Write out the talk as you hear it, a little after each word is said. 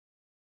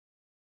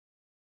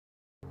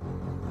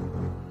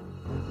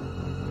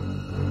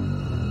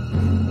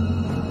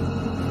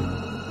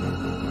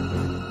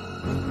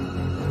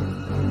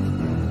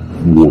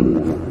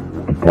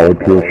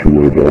podcast you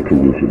are about to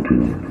listen to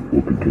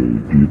will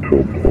contain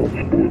detailed plot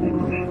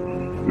spoilers.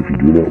 If you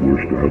do not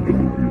wish to have the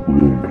movie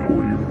ruined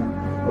for you,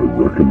 I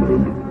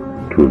recommend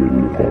turning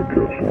the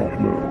podcast off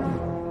now.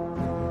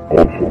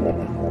 Also,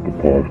 the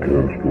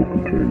podcast will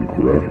contain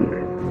graphic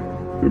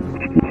and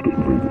explicit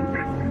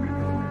language.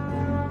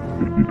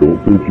 If you don't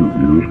think your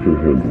ears can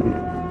handle it,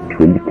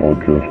 turn the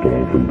podcast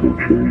off and go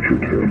change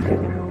your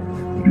tampon.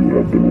 You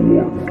have been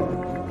warned.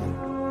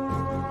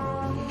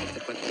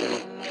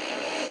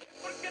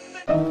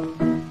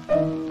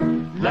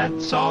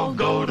 Let's all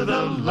go to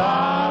the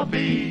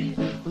lobby.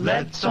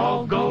 Let's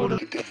all go to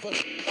the... Step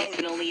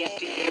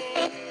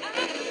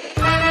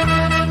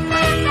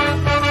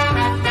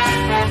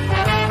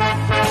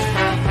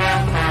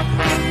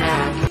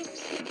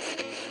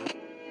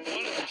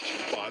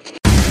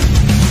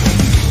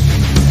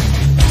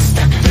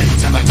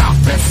into the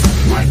darkness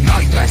where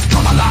nightmares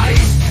come alive.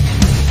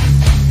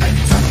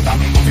 Enter the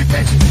movie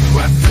pit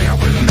where fear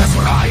will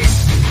mesmerize.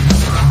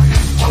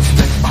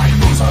 Hosted by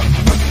loser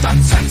with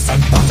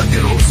uncensored thoughts and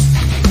news.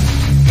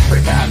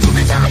 Prepare to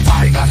be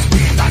terrified as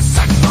we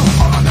dissect the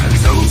horror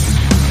news.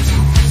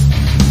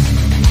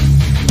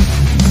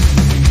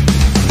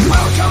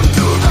 Welcome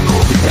to the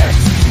movie pit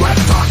where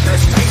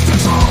darkness takes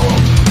control.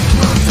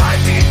 We'll dive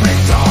deep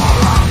into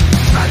horror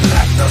and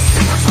let the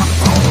secrets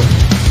unfold.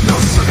 No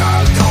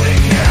sugar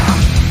coating here,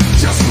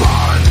 just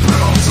raw and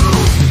brutal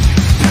truth.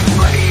 Get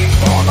ready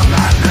for the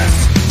madness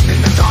in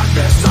the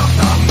darkness of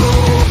the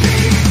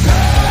movie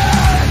pit.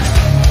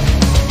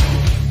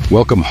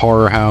 Welcome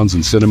horror hounds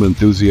and cinema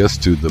enthusiasts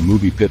to the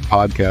Movie Pit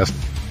Podcast,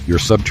 your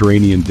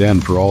subterranean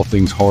den for all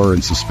things horror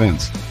and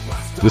suspense.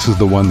 This is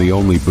the one, the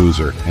only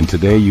Boozer, and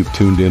today you've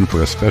tuned in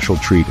for a special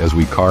treat as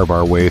we carve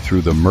our way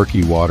through the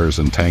murky waters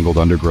and tangled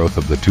undergrowth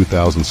of the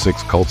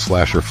 2006 cult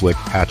slasher flick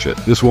Hatchet.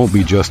 This won't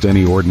be just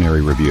any ordinary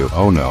review,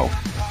 oh no.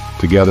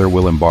 Together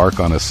we'll embark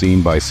on a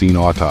scene-by-scene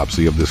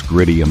autopsy of this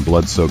gritty and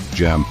blood-soaked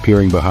gem,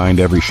 peering behind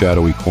every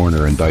shadowy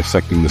corner and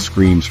dissecting the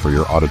screams for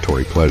your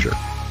auditory pleasure.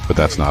 But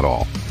that's not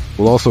all.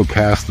 We'll also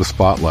cast the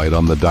spotlight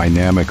on the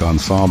dynamic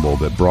ensemble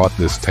that brought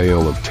this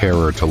tale of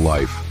terror to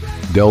life,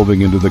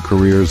 delving into the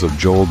careers of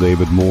Joel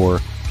David Moore,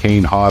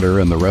 Kane Hodder,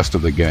 and the rest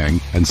of the gang,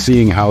 and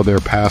seeing how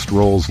their past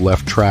roles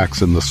left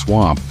tracks in the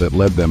swamp that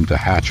led them to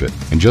Hatchet.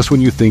 And just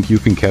when you think you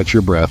can catch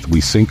your breath, we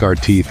sink our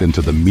teeth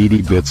into the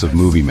meaty bits of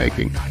movie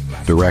making.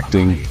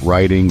 Directing,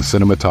 writing,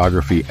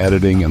 cinematography,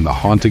 editing, and the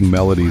haunting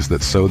melodies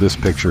that sew this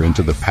picture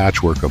into the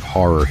patchwork of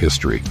horror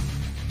history.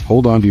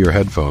 Hold on to your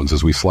headphones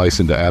as we slice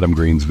into Adam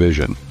Green's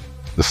vision,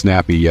 the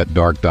snappy yet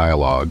dark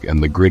dialogue,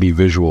 and the gritty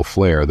visual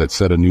flair that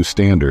set a new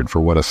standard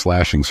for what a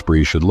slashing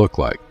spree should look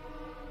like.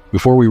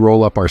 Before we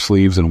roll up our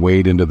sleeves and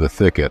wade into the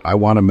thicket, I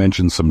want to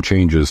mention some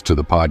changes to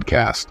the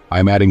podcast.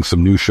 I'm adding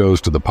some new shows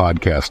to the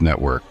podcast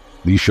network.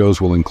 These shows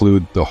will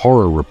include The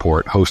Horror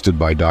Report, hosted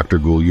by Dr.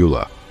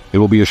 Gulyula. It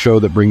will be a show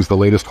that brings the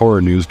latest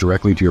horror news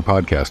directly to your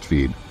podcast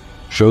feed.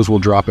 Shows will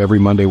drop every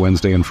Monday,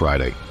 Wednesday, and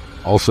Friday.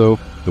 Also,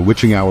 The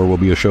Witching Hour will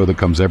be a show that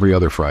comes every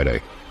other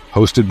Friday.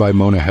 Hosted by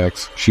Mona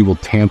Hex, she will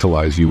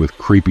tantalize you with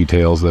creepy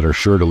tales that are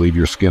sure to leave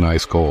your skin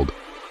ice cold.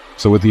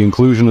 So with the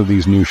inclusion of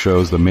these new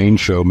shows, the main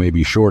show may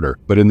be shorter,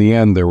 but in the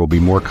end there will be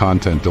more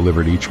content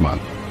delivered each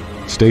month.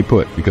 Stay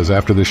put, because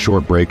after this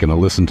short break and a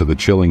listen to the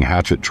chilling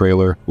Hatchet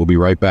trailer, we'll be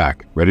right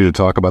back, ready to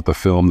talk about the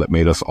film that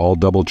made us all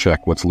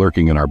double-check what's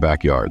lurking in our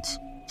backyards.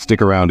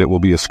 Stick around, it will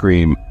be a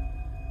scream.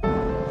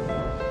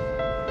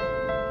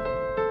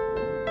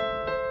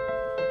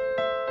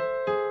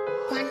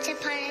 Once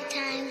upon a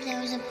time,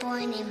 there was a boy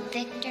named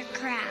Victor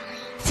Crowley.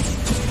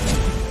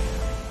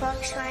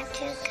 Folks weren't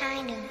too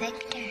kind to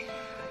Victor,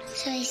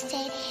 so he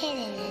stayed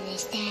hidden in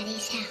his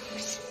daddy's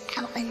house,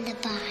 out in the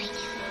bayou.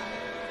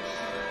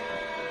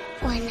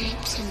 One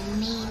night, some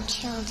mean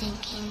children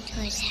came to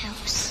his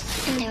house,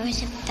 and there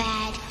was a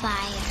bad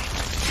fire.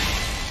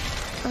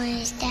 When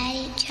his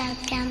daddy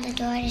chopped down the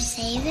door to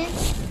save him,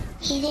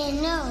 he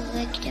didn't know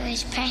Victor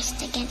was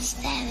pressed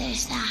against the other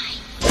side.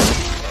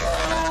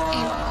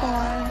 And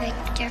poor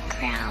Victor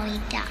Crowley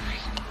died.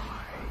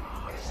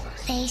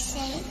 They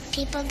say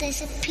people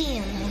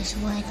disappear in those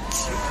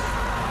woods.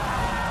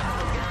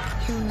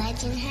 And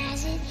legend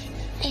has it,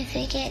 if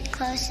you get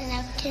close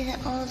enough to the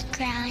old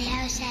Crowley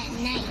house at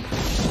night,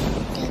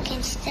 you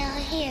can still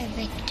hear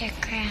Victor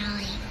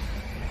Crowley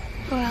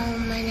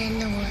roaming in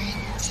the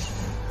woods,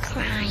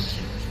 crying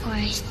for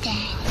his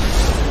dad.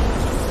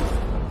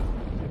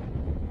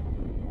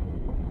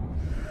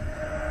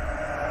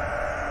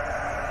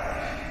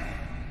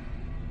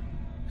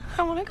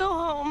 I want to go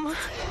home.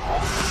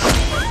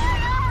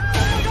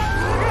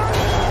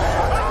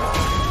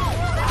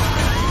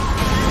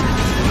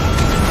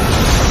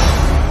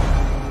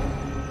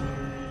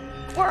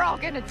 We're all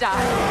gonna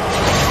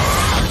die.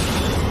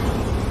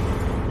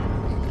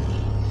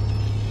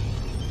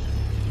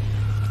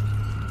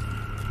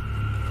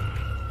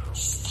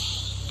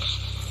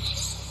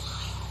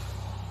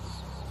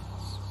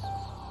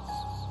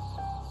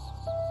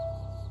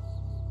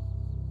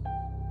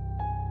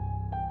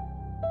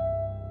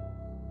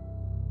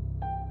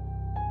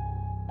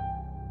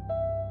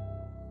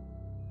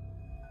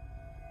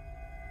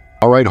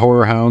 All right,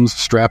 horror hounds,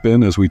 strap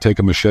in as we take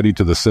a machete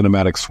to the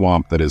cinematic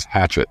swamp that is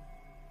Hatchet.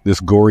 This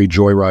gory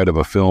joyride of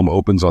a film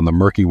opens on the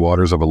murky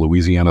waters of a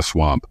Louisiana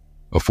swamp,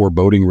 a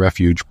foreboding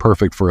refuge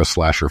perfect for a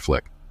slasher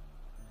flick.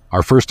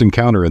 Our first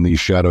encounter in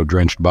these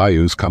shadow-drenched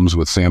bayous comes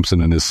with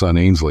Samson and his son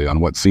Ainsley on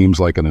what seems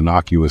like an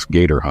innocuous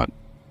gator hunt.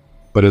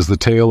 But as the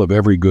tale of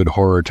every good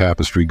horror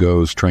tapestry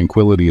goes,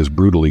 tranquility is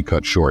brutally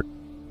cut short.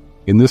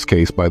 In this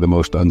case, by the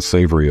most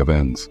unsavory of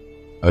ends.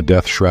 A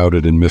death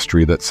shrouded in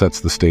mystery that sets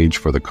the stage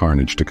for the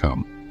carnage to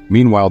come.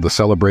 Meanwhile, the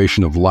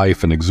celebration of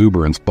life and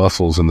exuberance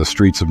bustles in the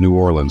streets of New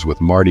Orleans with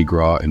Mardi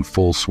Gras in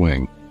full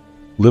swing.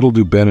 Little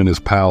do Ben and his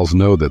pals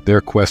know that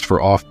their quest for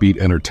offbeat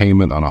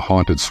entertainment on a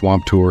haunted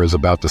swamp tour is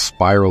about to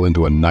spiral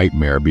into a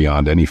nightmare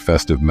beyond any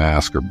festive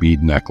mask or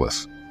bead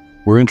necklace.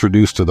 We're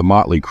introduced to the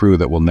motley crew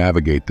that will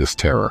navigate this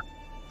terror.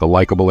 The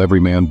likable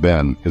everyman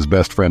Ben, his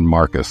best friend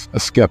Marcus, a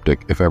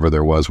skeptic if ever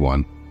there was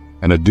one,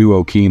 and a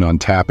duo keen on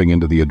tapping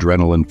into the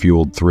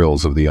adrenaline-fueled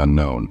thrills of the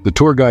unknown. The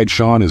tour guide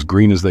Sean is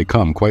green as they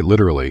come, quite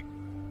literally.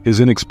 His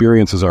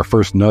inexperience is our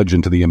first nudge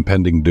into the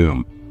impending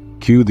doom.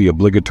 Cue the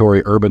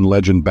obligatory urban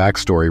legend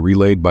backstory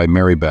relayed by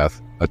Mary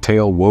Beth, a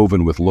tale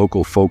woven with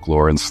local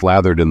folklore and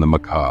slathered in the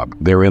macabre.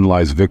 Therein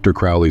lies Victor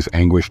Crowley's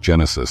anguished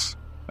genesis,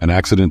 an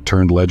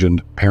accident-turned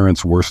legend,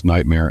 parents' worst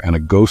nightmare, and a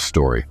ghost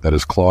story that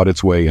has clawed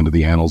its way into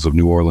the annals of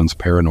New Orleans'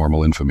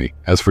 paranormal infamy.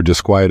 As for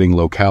disquieting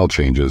locale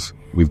changes,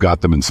 we've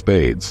got them in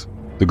spades.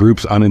 The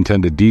group's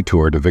unintended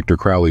detour to Victor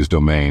Crowley's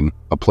domain,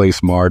 a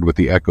place marred with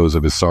the echoes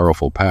of his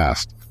sorrowful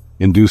past,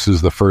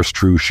 induces the first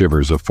true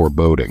shivers of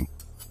foreboding.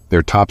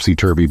 Their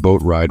topsy-turvy boat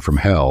ride from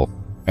hell,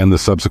 and the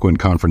subsequent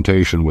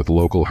confrontation with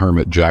local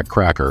hermit Jack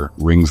Cracker,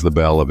 rings the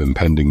bell of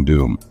impending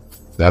doom.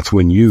 That's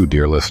when you,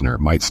 dear listener,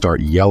 might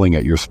start yelling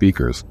at your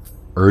speakers,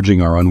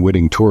 urging our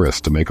unwitting tourists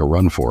to make a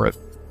run for it.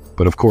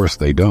 But of course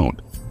they don't.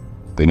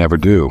 They never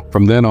do.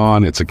 From then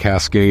on, it's a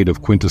cascade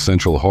of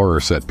quintessential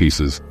horror set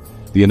pieces.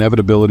 The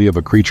inevitability of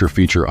a creature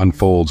feature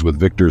unfolds with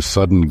Victor's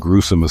sudden,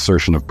 gruesome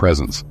assertion of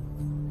presence.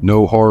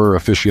 No horror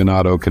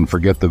aficionado can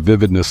forget the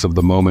vividness of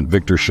the moment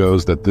Victor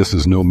shows that this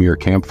is no mere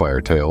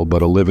campfire tale,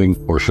 but a living,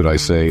 or should I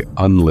say,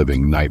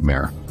 unliving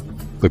nightmare.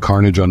 The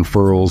carnage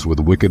unfurls with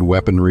wicked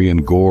weaponry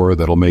and gore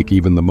that'll make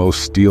even the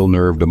most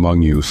steel-nerved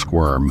among you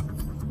squirm.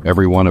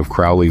 Every one of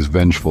Crowley's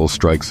vengeful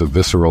strikes a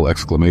visceral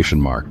exclamation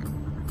mark,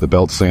 the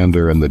belt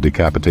sander and the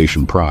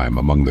decapitation prime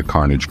among the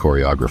carnage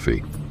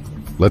choreography.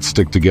 Let's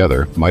stick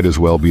together might as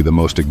well be the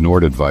most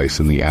ignored advice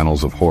in the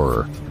annals of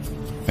horror.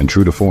 And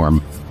true to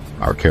form,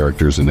 our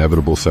character's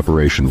inevitable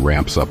separation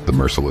ramps up the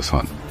merciless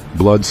hunt.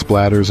 Blood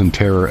splatters and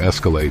terror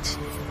escalates,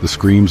 the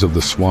screams of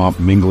the swamp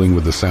mingling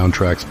with the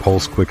soundtrack's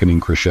pulse-quickening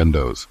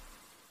crescendos.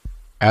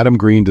 Adam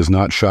Green does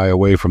not shy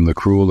away from the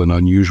cruel and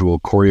unusual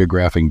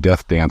choreographing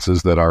death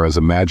dances that are as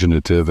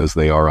imaginative as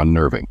they are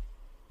unnerving.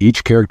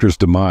 Each character's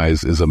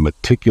demise is a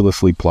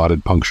meticulously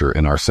plotted puncture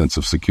in our sense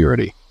of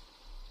security.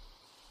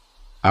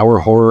 Our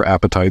horror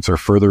appetites are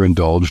further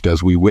indulged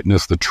as we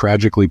witness the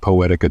tragically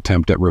poetic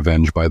attempt at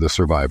revenge by the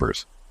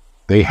survivors.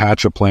 They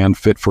hatch a plan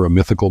fit for a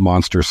mythical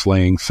monster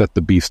slaying, set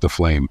the beast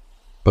aflame.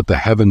 But the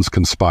heavens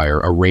conspire,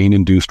 a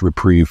rain-induced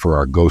reprieve for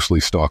our ghostly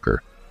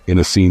stalker, in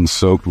a scene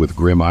soaked with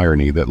grim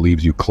irony that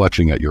leaves you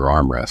clutching at your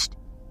armrest.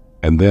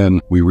 And then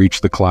we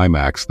reach the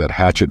climax that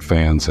Hatchet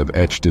fans have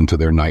etched into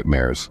their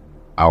nightmares.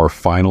 Our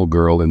final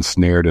girl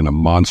ensnared in a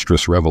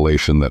monstrous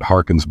revelation that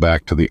harkens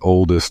back to the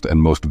oldest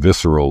and most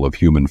visceral of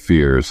human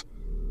fears,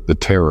 the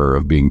terror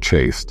of being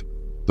chased.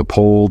 The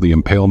pole, the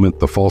impalement,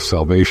 the false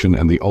salvation,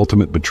 and the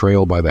ultimate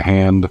betrayal by the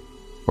hand,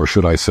 or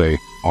should I say,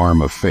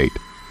 arm of fate.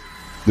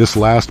 This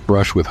last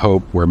brush with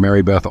hope, where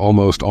Mary Beth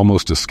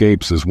almost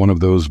escapes, is one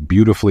of those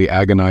beautifully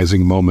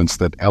agonizing moments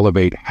that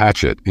elevate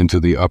Hatchet into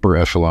the upper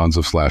echelons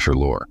of slasher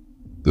lore.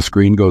 The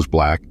screen goes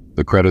black,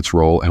 the credits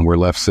roll, and we're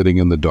left sitting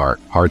in the dark,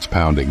 hearts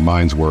pounding,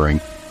 minds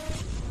whirring.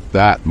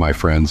 That, my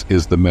friends,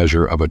 is the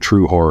measure of a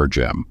true horror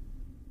gem.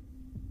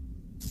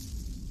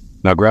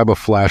 Now grab a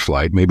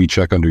flashlight, maybe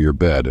check under your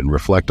bed, and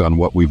reflect on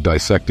what we've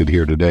dissected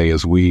here today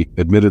as we,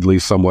 admittedly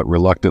somewhat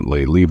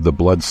reluctantly, leave the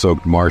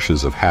blood-soaked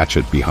marshes of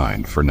Hatchet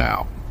behind for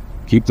now.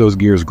 Keep those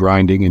gears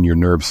grinding and your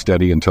nerves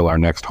steady until our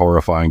next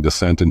horrifying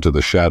descent into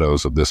the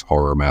shadows of this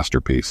horror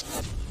masterpiece.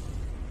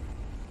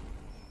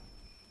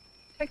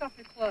 Take off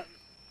your clothes.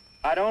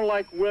 I don't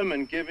like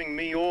women giving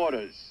me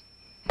orders.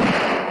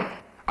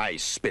 I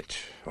spit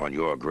on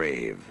your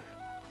grave.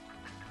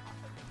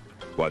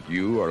 What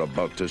you are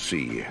about to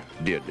see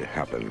did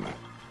happen.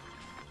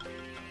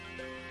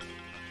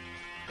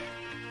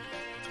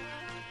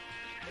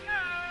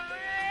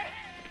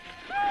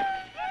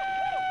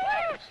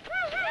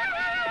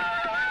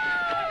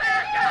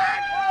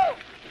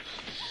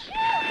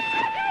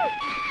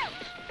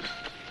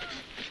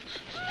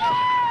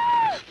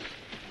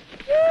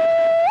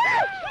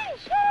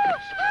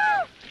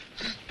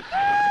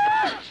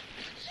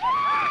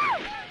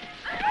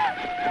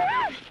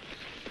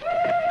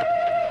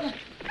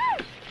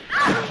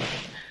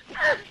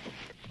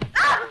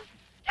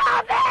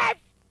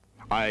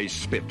 I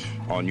spit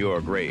on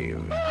your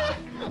grave.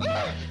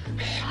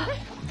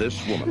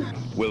 This woman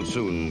will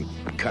soon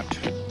cut,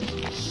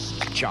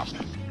 chop,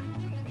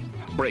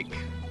 break,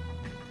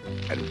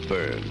 and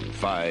burn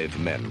 5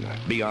 men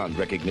beyond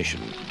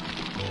recognition.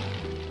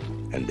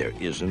 And there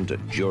isn't a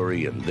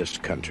jury in this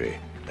country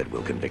that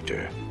will convict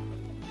her.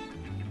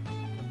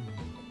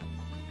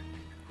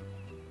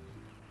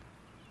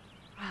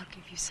 I'll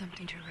give you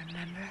something to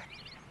remember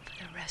for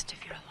the rest of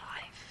your life.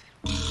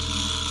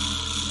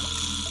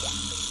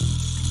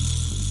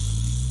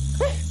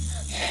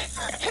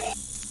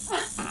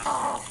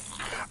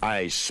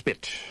 I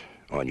spit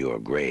on your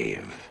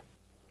grave.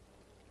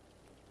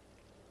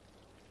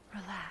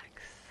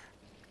 Relax.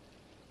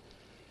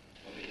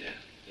 Oh,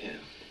 yeah.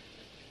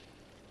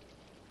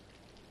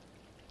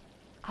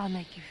 I'll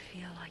make you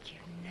feel like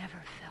you've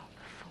never felt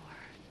before.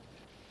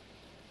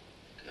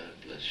 God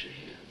bless your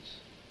hands.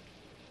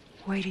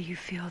 Wait till you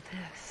feel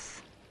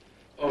this.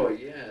 Oh,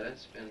 yeah,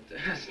 that's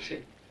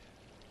fantastic.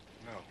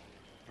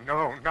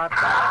 No, not...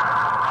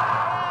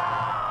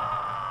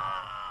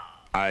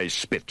 I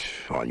spit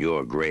on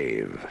your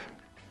grave.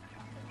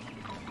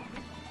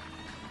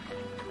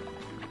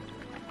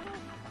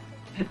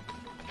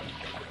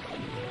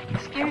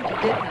 Scared you,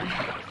 didn't I?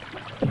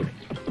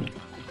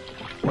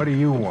 What do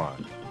you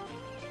want?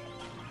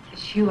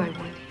 It's you I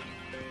want.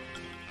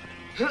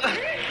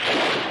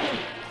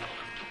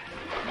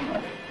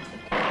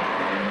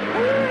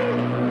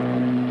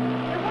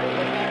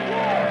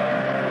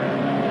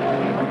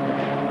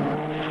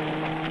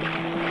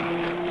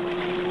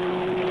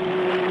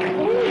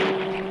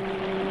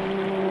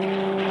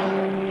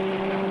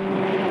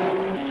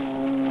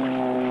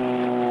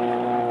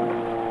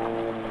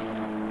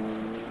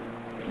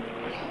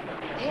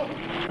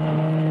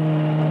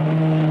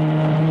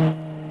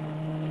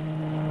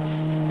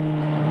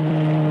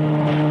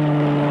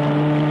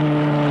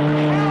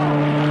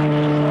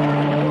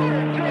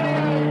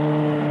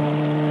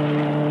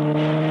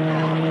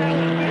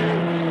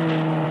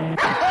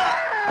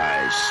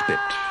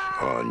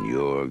 On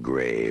your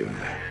grave.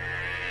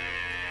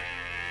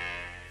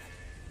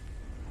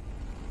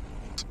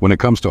 When it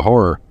comes to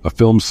horror, a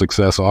film's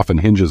success often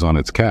hinges on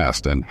its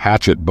cast, and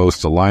Hatchet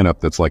boasts a lineup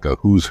that's like a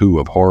who's who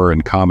of horror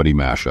and comedy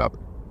mashup.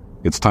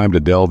 It's time to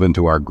delve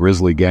into our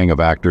grisly gang of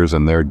actors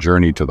and their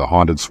journey to the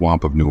haunted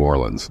swamp of New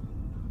Orleans.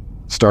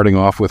 Starting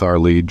off with our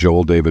lead,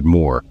 Joel David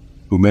Moore,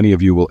 who many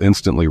of you will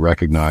instantly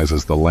recognize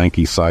as the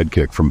lanky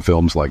sidekick from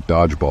films like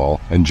Dodgeball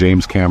and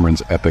James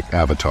Cameron's epic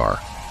Avatar.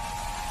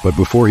 But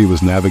before he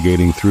was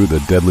navigating through the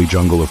deadly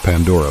jungle of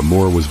Pandora,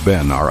 Moore was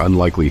Ben, our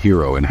unlikely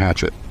hero in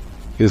Hatchet.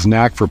 His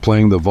knack for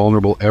playing the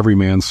vulnerable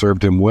everyman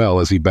served him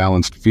well as he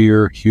balanced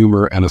fear,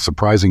 humor, and a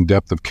surprising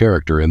depth of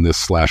character in this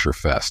slasher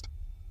fest.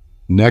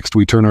 Next,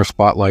 we turn our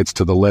spotlights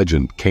to the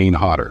legend, Kane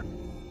Hodder.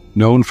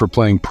 Known for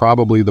playing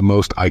probably the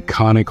most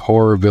iconic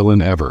horror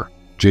villain ever,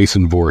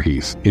 Jason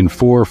Voorhees, in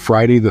 4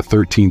 Friday the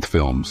 13th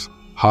films,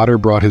 Hodder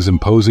brought his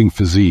imposing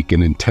physique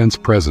and intense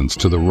presence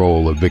to the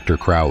role of Victor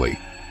Crowley.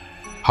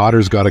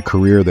 Hodder's got a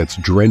career that's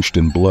drenched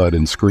in blood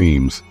and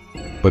screams,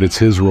 but it's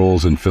his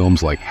roles in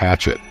films like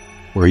Hatchet,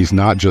 where he's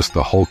not just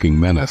the hulking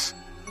menace,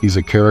 he's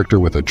a character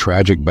with a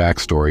tragic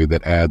backstory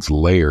that adds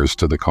layers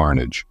to the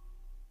carnage.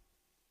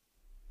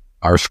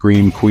 Our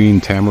Scream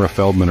Queen Tamara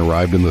Feldman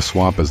arrived in the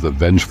swamp as the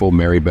vengeful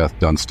Mary Beth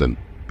Dunstan.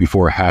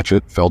 Before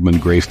Hatchet, Feldman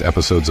graced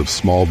episodes of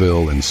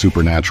Smallville and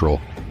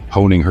Supernatural,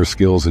 honing her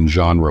skills in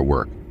genre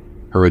work.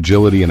 Her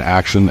agility in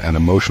action and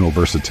emotional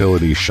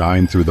versatility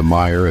shine through the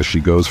mire as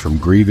she goes from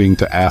grieving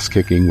to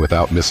ass-kicking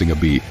without missing a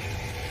beat.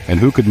 And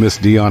who could miss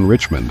Dionne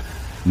Richmond,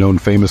 known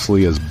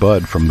famously as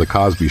Bud from The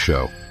Cosby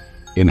Show?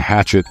 In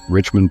Hatchet,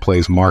 Richmond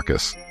plays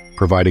Marcus,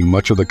 providing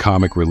much of the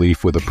comic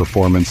relief with a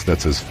performance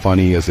that's as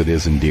funny as it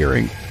is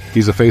endearing.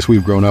 He's a face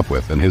we've grown up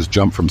with, and his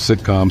jump from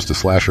sitcoms to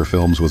slasher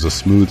films was a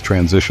smooth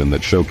transition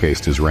that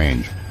showcased his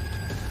range.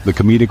 The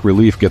comedic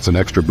relief gets an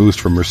extra boost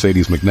from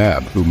Mercedes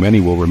McNabb, who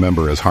many will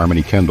remember as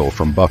Harmony Kendall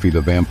from Buffy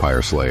the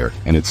Vampire Slayer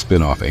and its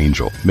spin-off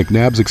Angel.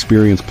 McNabb's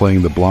experience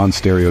playing the blonde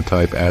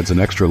stereotype adds an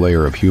extra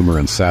layer of humor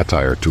and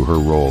satire to her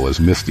role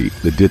as Misty,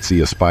 the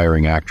ditzy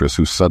aspiring actress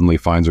who suddenly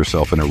finds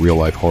herself in a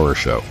real-life horror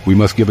show. We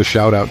must give a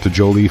shout-out to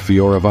Jolie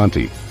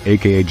Fioravanti,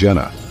 aka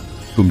Jenna,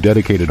 whom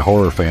dedicated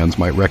horror fans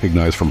might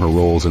recognize from her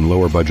roles in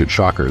lower-budget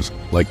shockers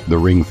like The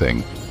Ring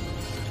Thing.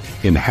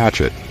 In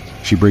Hatchet,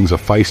 she brings a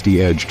feisty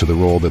edge to the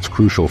role that's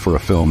crucial for a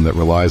film that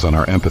relies on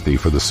our empathy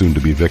for the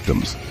soon-to-be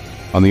victims.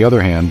 On the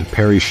other hand,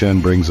 Perry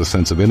Shen brings a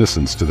sense of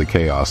innocence to the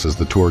chaos as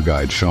the tour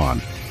guide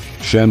Sean.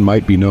 Shen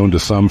might be known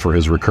to some for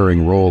his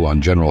recurring role on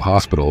General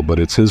Hospital, but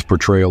it's his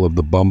portrayal of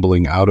the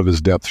bumbling,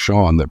 out-of-his-depth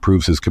Sean that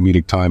proves his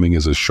comedic timing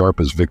is as sharp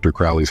as Victor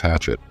Crowley's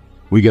Hatchet.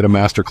 We get a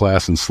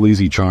masterclass in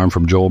sleazy charm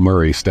from Joel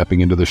Murray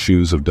stepping into the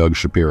shoes of Doug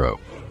Shapiro.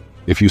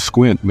 If you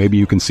squint, maybe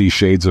you can see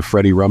shades of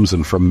Freddie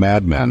Rumsen from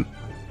Mad Men,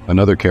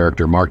 another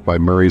character marked by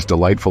Murray's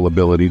delightful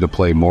ability to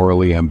play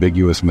morally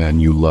ambiguous men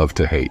you love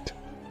to hate.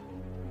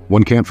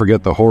 One can't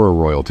forget the horror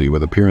royalty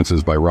with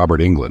appearances by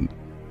Robert Englund,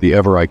 the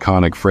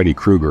ever-iconic Freddy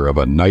Krueger of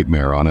A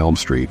Nightmare on Elm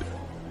Street,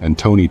 and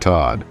Tony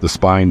Todd, the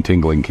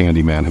spine-tingling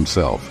Candyman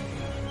himself.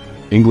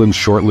 England's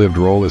short-lived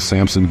role as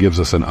Samson gives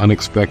us an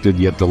unexpected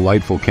yet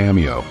delightful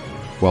cameo,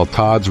 while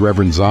Todd's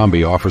Reverend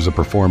Zombie offers a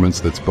performance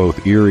that's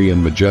both eerie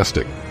and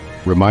majestic,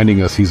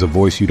 reminding us he's a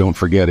voice you don't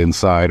forget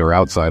inside or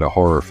outside a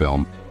horror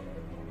film.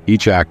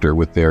 Each actor,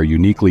 with their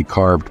uniquely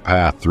carved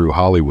path through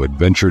Hollywood,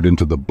 ventured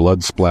into the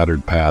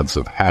blood-splattered paths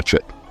of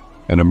Hatchet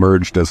and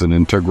emerged as an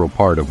integral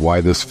part of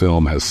why this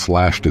film has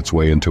slashed its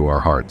way into our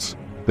hearts.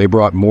 They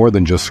brought more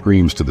than just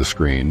screams to the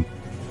screen.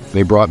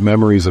 They brought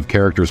memories of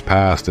characters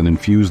past and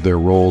infused their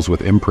roles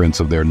with imprints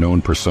of their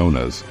known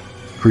personas,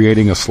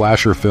 creating a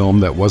slasher film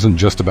that wasn't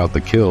just about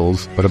the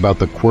kills, but about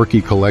the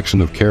quirky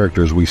collection of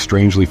characters we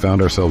strangely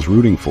found ourselves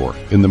rooting for.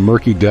 In the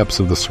murky depths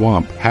of the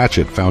swamp,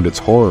 Hatchet found its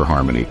horror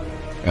harmony,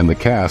 and the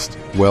cast,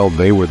 well,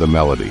 they were the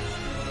melody.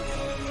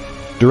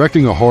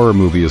 Directing a horror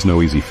movie is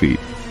no easy feat.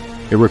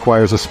 It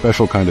requires a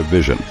special kind of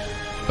vision,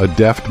 a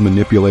deft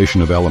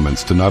manipulation of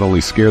elements to not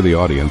only scare the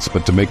audience,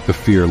 but to make the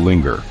fear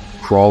linger,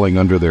 crawling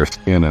under their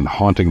skin and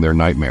haunting their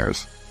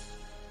nightmares.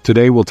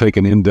 Today we'll take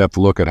an in-depth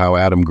look at how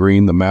Adam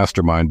Green, the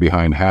mastermind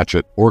behind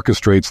Hatchet,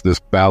 orchestrates this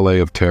ballet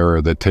of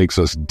terror that takes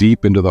us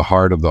deep into the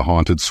heart of the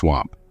haunted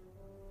swamp.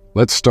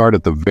 Let's start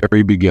at the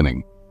very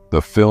beginning.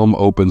 The film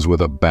opens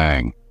with a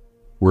bang.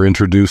 We're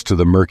introduced to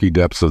the murky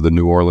depths of the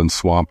New Orleans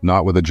swamp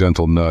not with a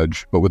gentle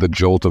nudge, but with a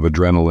jolt of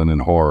adrenaline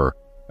and horror,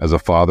 as a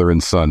father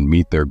and son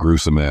meet their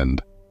gruesome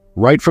end.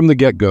 Right from the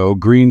get-go,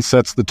 Green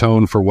sets the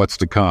tone for what's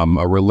to come,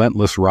 a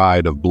relentless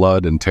ride of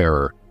blood and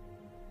terror.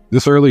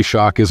 This early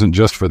shock isn't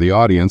just for the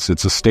audience,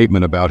 it's a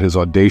statement about his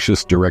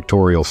audacious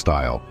directorial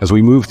style. As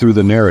we move through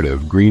the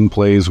narrative, Green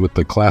plays with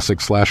the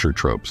classic slasher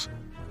tropes.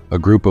 A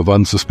group of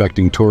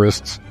unsuspecting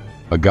tourists,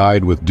 a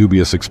guide with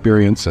dubious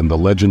experience, and the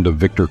legend of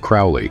Victor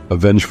Crowley, a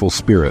vengeful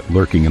spirit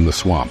lurking in the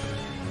swamp.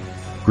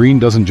 Green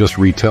doesn't just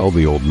retell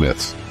the old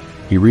myths,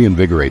 he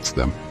reinvigorates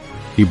them.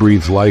 He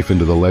breathes life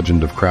into the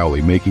legend of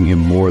Crowley, making him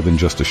more than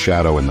just a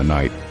shadow in the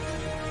night.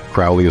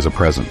 Crowley is a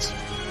presence,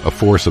 a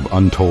force of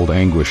untold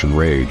anguish and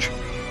rage,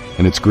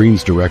 and it's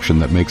Green's direction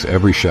that makes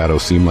every shadow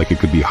seem like it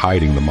could be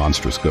hiding the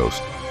monstrous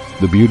ghost.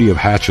 The beauty of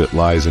Hatchet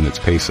lies in its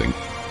pacing.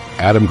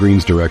 Adam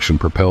Green's direction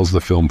propels the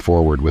film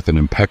forward with an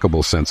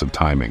impeccable sense of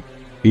timing.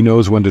 He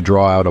knows when to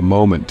draw out a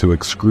moment to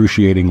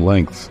excruciating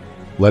lengths,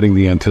 letting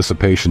the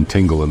anticipation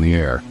tingle in the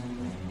air.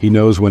 He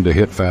knows when to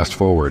hit fast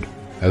forward,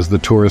 as the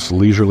tourist's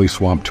leisurely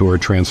swamp tour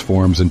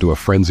transforms into a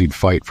frenzied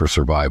fight for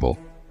survival.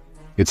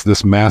 It's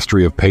this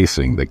mastery of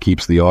pacing that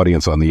keeps the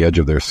audience on the edge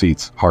of their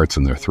seats, hearts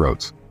in their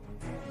throats.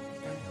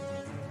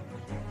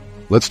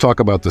 Let's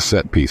talk about the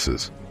set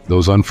pieces,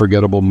 those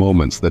unforgettable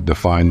moments that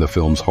define the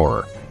film's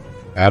horror.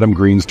 Adam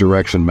Green's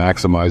direction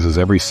maximizes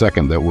every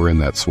second that we're in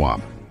that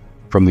swamp.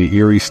 From the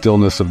eerie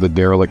stillness of the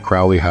derelict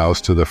Crowley house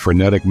to the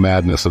frenetic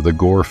madness of the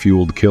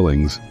gore-fueled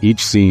killings,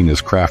 each scene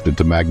is crafted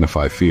to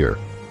magnify fear.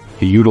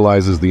 He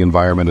utilizes the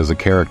environment as a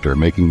character,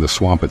 making the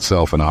swamp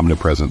itself an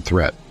omnipresent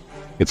threat.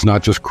 It's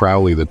not just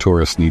Crowley the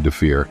tourists need to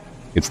fear,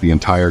 it's the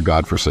entire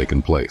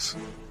godforsaken place.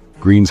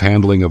 Green's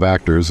handling of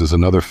actors is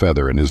another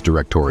feather in his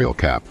directorial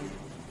cap.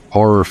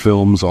 Horror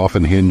films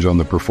often hinge on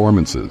the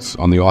performances,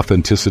 on the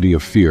authenticity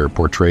of fear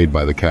portrayed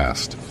by the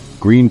cast.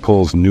 Green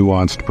pulls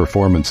nuanced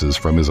performances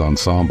from his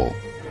ensemble,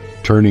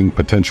 turning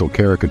potential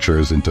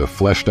caricatures into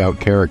fleshed-out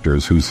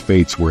characters whose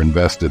fates we're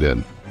invested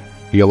in.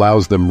 He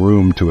allows them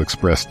room to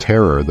express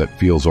terror that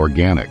feels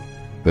organic,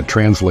 that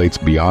translates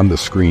beyond the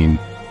screen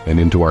and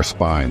into our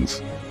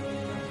spines.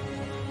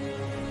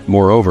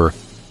 Moreover,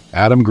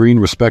 Adam Green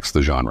respects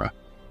the genre.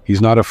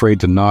 He's not afraid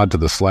to nod to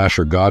the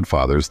slasher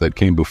godfathers that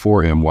came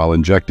before him while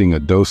injecting a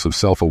dose of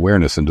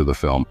self-awareness into the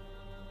film.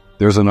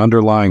 There's an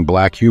underlying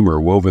black humor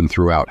woven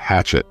throughout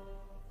Hatchet,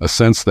 a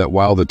sense that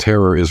while the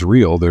terror is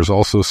real, there's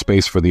also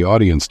space for the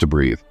audience to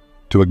breathe,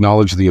 to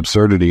acknowledge the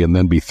absurdity and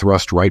then be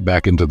thrust right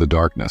back into the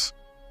darkness.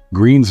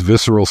 Green's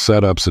visceral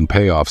setups and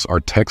payoffs are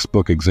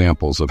textbook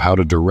examples of how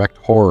to direct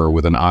horror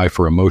with an eye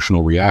for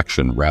emotional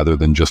reaction rather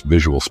than just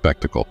visual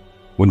spectacle.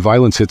 When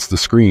violence hits the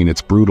screen,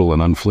 it's brutal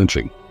and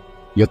unflinching.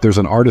 Yet there's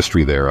an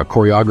artistry there, a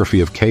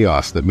choreography of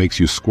chaos that makes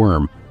you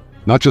squirm,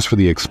 not just for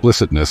the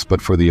explicitness,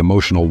 but for the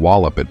emotional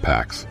wallop it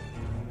packs.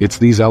 It's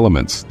these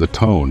elements, the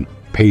tone,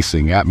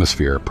 pacing,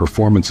 atmosphere,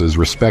 performances,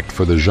 respect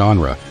for the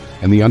genre,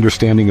 and the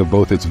understanding of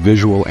both its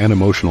visual and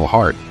emotional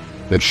heart,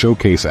 that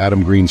showcase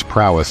Adam Green's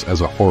prowess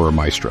as a horror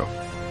maestro.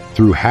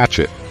 Through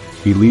Hatchet,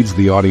 he leads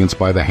the audience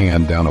by the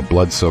hand down a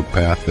blood-soaked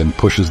path, then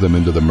pushes them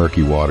into the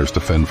murky waters to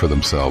fend for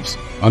themselves.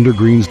 Under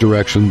Green's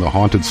direction, the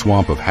haunted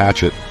swamp of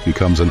Hatchet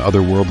becomes an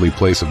otherworldly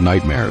place of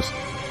nightmares,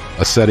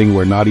 a setting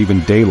where not even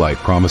daylight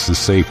promises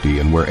safety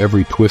and where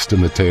every twist in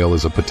the tale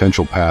is a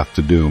potential path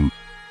to doom.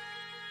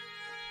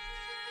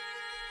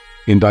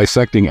 In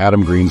dissecting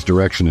Adam Green's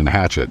direction in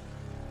Hatchet,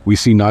 we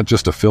see not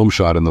just a film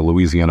shot in the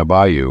Louisiana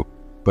Bayou,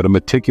 but a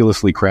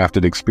meticulously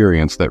crafted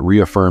experience that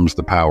reaffirms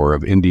the power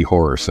of indie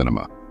horror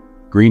cinema.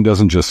 Green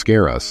doesn't just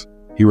scare us,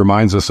 he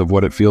reminds us of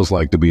what it feels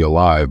like to be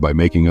alive by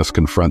making us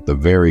confront the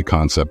very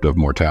concept of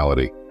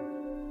mortality.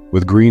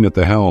 With Green at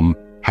the helm,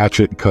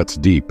 Hatchet cuts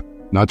deep,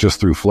 not just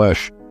through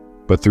flesh,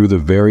 but through the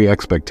very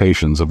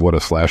expectations of what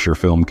a slasher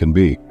film can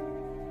be.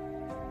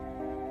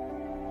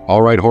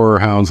 All right, horror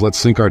hounds, let's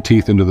sink our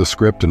teeth into the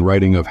script and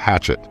writing of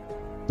Hatchet,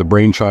 the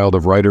brainchild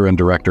of writer and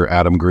director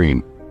Adam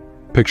Green.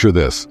 Picture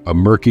this, a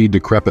murky,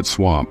 decrepit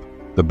swamp,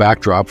 the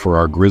backdrop for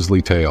our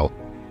grisly tale,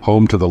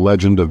 home to the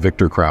legend of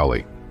Victor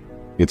Crowley.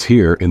 It's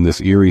here, in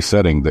this eerie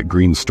setting, that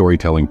Green's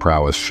storytelling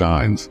prowess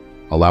shines,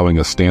 allowing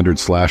a standard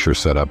slasher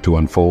setup to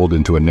unfold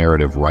into a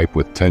narrative ripe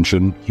with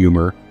tension,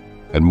 humor,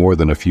 and more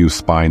than a few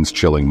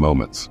spines-chilling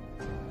moments.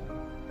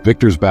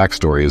 Victor's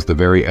backstory is the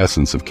very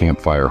essence of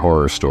campfire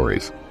horror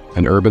stories,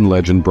 an urban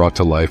legend brought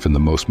to life in the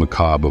most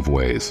macabre of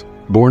ways.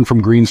 Born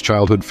from Green's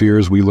childhood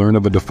fears, we learn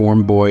of a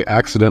deformed boy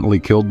accidentally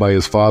killed by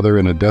his father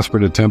in a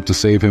desperate attempt to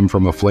save him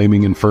from a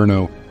flaming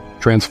inferno,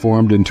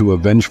 transformed into a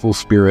vengeful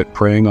spirit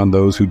preying on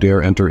those who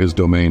dare enter his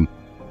domain.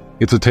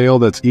 It's a tale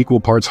that's equal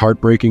parts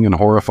heartbreaking and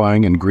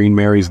horrifying, and Green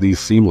marries these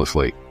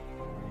seamlessly.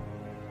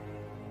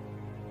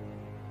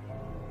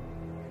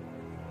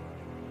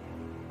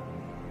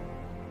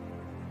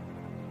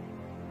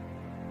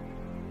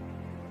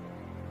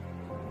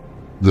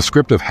 The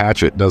script of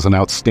Hatchet does an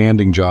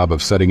outstanding job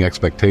of setting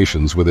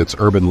expectations with its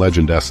urban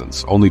legend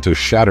essence, only to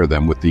shatter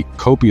them with the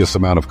copious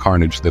amount of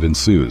carnage that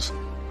ensues.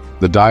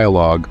 The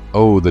dialogue,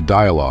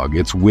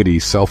 it's witty,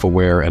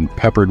 self-aware, and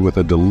peppered with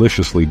a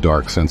deliciously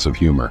dark sense of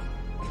humor.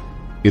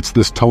 It's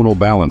this tonal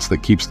balance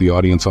that keeps the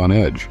audience on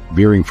edge,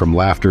 veering from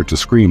laughter to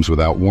screams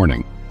without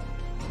warning.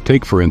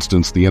 Take, for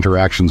instance, the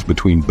interactions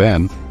between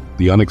Ben,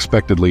 the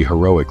unexpectedly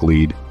heroic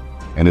lead,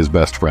 and his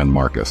best friend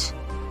Marcus.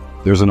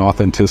 There's an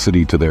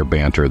authenticity to their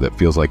banter that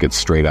feels like it's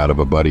straight out of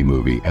a buddy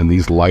movie, and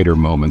these lighter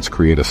moments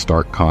create a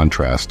stark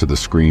contrast to the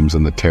screams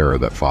and the terror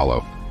that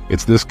follow.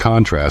 It's this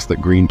contrast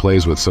that Green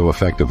plays with so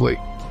effectively.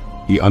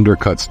 He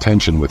undercuts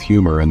tension with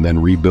humor and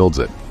then rebuilds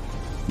it,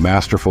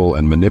 masterful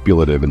and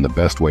manipulative in the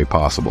best way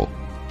possible.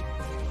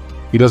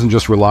 He doesn't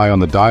just rely on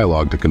the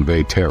dialogue to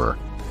convey terror.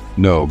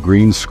 No,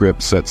 Green's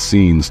script sets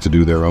scenes to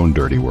do their own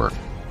dirty work.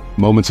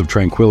 Moments of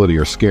tranquility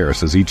are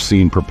scarce as each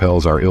scene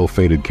propels our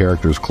ill-fated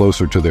characters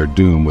closer to their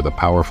doom with a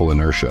powerful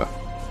inertia.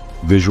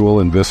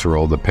 Visual and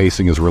visceral, the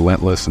pacing is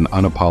relentless and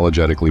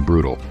unapologetically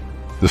brutal.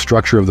 The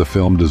structure of the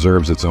film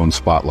deserves its own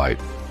spotlight.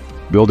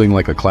 Building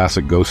like a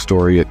classic ghost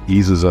story, it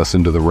eases us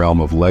into the realm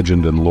of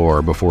legend and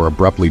lore before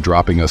abruptly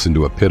dropping us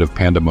into a pit of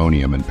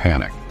pandemonium and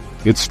panic.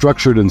 It's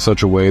structured in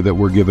such a way that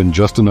we're given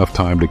just enough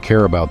time to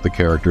care about the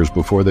characters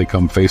before they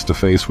come face to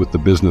face with the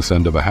business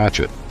end of a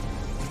hatchet.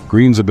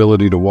 Green's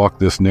ability to walk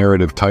this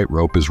narrative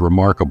tightrope is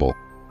remarkable,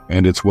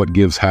 and it's what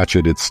gives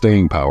Hatchet its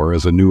staying power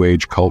as a new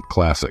age cult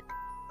classic.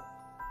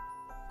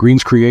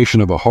 Green's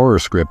creation of a horror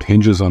script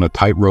hinges on a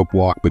tightrope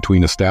walk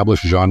between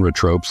established genre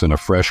tropes and a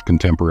fresh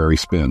contemporary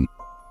spin.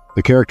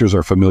 The characters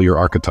are familiar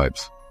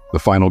archetypes: the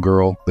final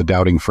girl, the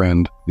doubting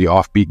friend, the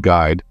offbeat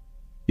guide,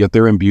 yet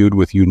they're imbued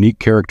with unique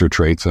character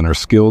traits and are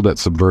skilled at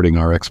subverting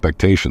our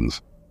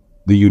expectations.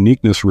 The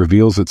uniqueness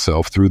reveals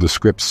itself through the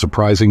script's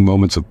surprising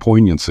moments of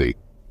poignancy,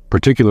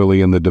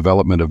 particularly in the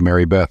development of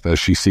Mary Beth as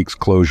she seeks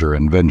closure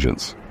and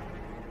vengeance.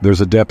 There's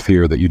a depth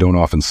here that you don't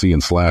often see in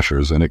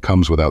slashers, and it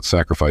comes without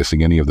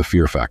sacrificing any of the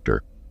fear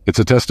factor. It's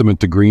a testament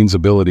to Green's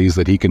abilities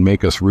that he can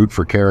make us root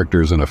for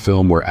characters in a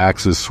film where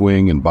axes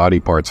swing and body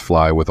parts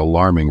fly with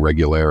alarming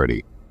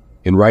regularity.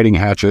 In writing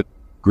Hatchet,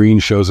 Green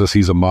shows us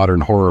he's a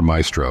modern horror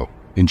maestro,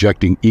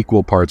 injecting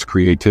equal parts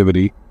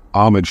creativity,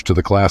 homage to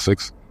the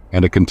classics,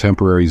 and a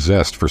contemporary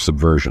zest for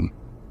subversion.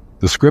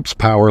 The script's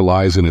power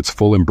lies in its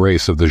full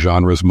embrace of the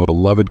genre's most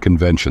beloved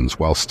conventions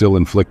while still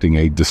inflicting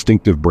a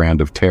distinctive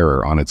brand of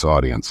terror on its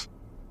audience.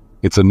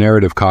 It's a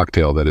narrative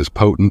cocktail that is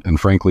potent and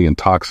frankly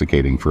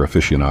intoxicating for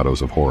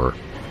aficionados of horror.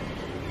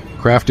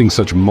 Crafting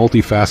such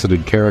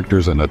multifaceted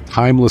characters and a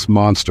timeless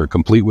monster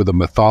complete with a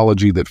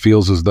mythology that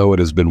feels as though it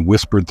has been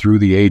whispered through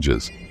the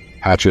ages,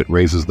 Hatchet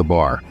raises the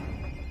bar.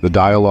 The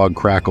dialogue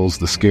crackles,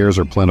 the scares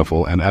are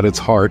plentiful, and at its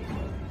heart,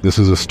 this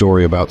is a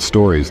story about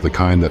stories, the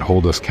kind that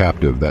hold us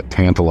captive, that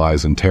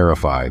tantalize and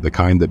terrify, the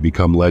kind that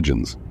become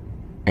legends.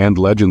 And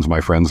legends,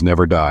 my friends,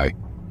 never die.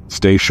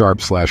 Stay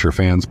sharp, slasher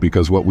fans,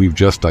 because what we've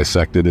just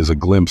dissected is a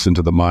glimpse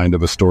into the mind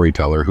of a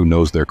storyteller who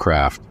knows their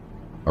craft.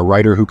 A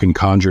writer who can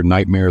conjure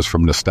nightmares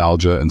from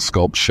nostalgia and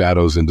sculpt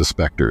shadows into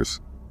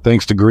specters.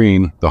 Thanks to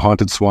Green, the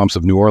haunted swamps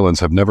of New Orleans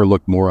have never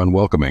looked more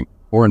unwelcoming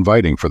or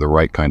inviting for the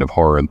right kind of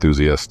horror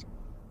enthusiast.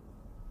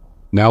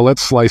 Now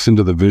let's slice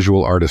into the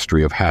visual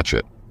artistry of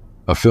Hatchet,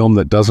 a film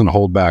that doesn't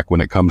hold back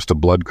when it comes to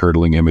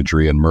blood-curdling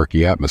imagery and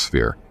murky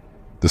atmosphere.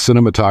 The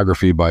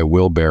cinematography by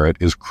Will Barrett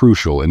is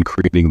crucial in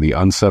creating the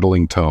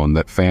unsettling tone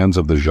that fans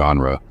of the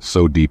genre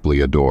so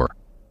deeply adore.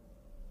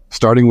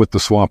 Starting with the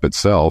swamp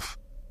itself,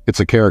 it's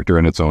a character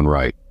in its own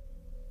right.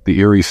 The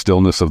eerie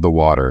stillness of the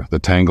water, the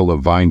tangle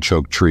of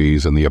vine-choked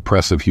trees, and the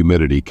oppressive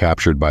humidity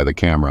captured by the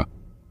camera,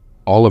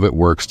 all of it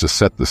works to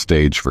set the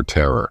stage for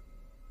terror.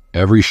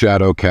 Every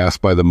shadow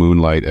cast by the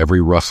moonlight, every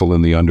rustle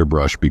in the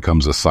underbrush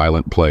becomes a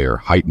silent player,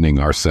 heightening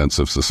our sense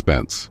of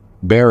suspense.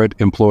 Barrett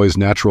employs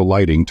natural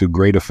lighting to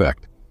great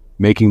effect,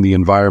 making the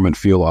environment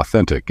feel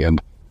authentic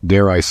and,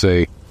 dare I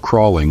say,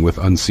 crawling with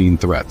unseen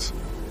threats.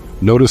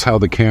 Notice how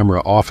the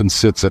camera often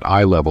sits at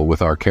eye level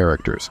with our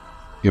characters,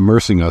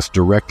 immersing us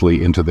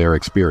directly into their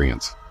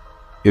experience.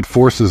 It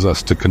forces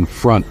us to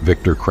confront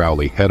Victor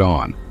Crowley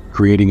head-on,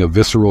 creating a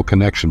visceral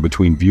connection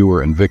between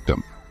viewer and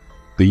victim.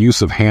 The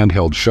use of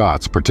handheld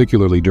shots,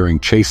 particularly during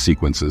chase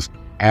sequences,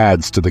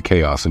 adds to the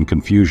chaos and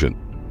confusion.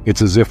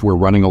 It's as if we're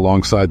running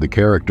alongside the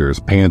characters,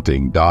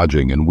 panting,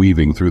 dodging, and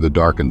weaving through the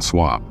darkened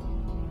swamp.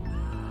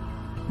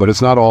 But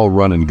it's not all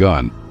run and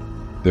gun.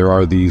 There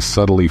are these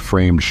subtly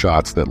framed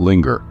shots that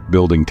linger,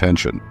 building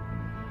tension.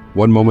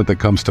 One moment that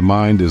comes to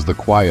mind is the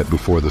quiet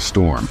before the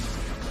storm,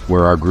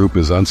 where our group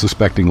is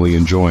unsuspectingly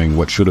enjoying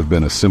what should have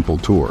been a simple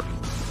tour.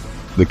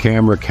 The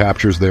camera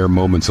captures their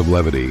moments of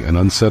levity, an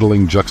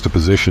unsettling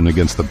juxtaposition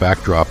against the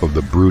backdrop of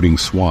the brooding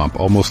swamp,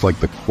 almost like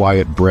the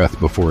quiet breath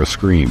before a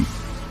scream.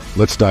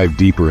 Let's dive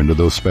deeper into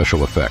those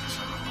special effects.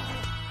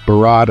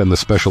 Bharat and the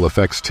special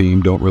effects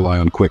team don't rely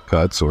on quick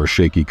cuts or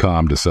shaky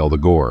comm to sell the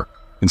gore.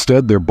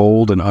 Instead, they're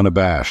bold and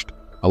unabashed,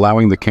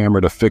 allowing the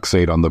camera to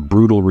fixate on the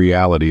brutal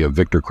reality of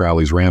Victor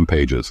Crowley's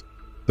rampages.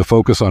 The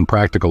focus on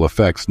practical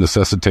effects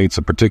necessitates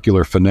a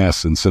particular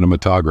finesse in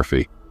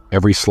cinematography.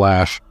 Every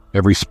slash,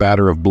 every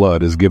spatter of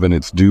blood is given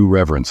its due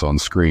reverence on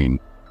screen.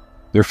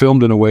 They're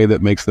filmed in a way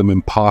that makes them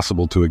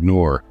impossible to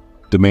ignore,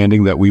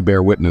 demanding that we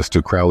bear witness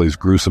to Crowley's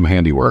gruesome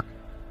handiwork.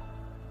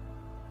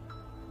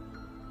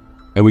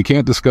 And we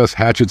can't discuss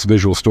Hatchet's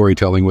visual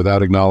storytelling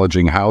without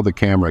acknowledging how the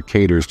camera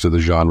caters to the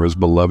genre's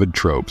beloved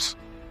tropes.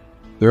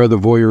 There are the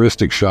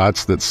voyeuristic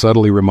shots that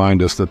subtly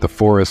remind us that the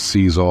forest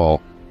sees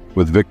all,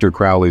 with Victor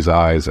Crowley's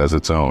eyes as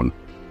its own.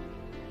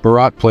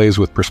 Bharat plays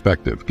with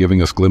perspective,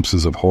 giving us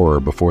glimpses of horror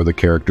before the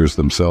characters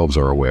themselves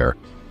are aware,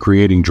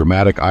 creating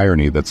dramatic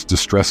irony that's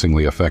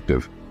distressingly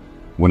effective.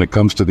 When it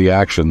comes to the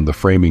action, the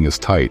framing is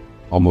tight,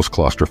 almost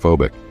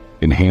claustrophobic,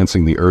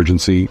 enhancing the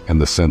urgency and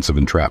the sense of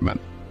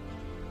entrapment.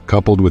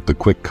 Coupled with the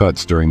quick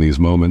cuts during these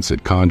moments,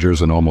 it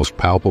conjures an almost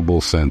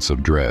palpable sense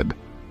of dread.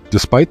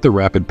 Despite the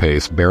rapid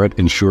pace, Barrett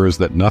ensures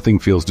that nothing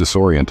feels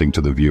disorienting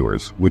to the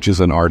viewers, which is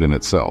an art in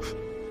itself.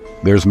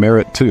 There's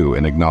merit, too,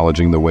 in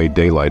acknowledging the way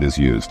daylight is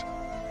used.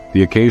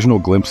 The occasional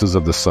glimpses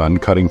of the sun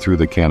cutting through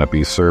the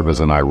canopy serve as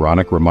an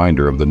ironic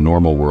reminder of the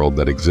normal world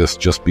that exists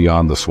just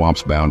beyond the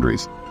swamp's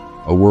boundaries,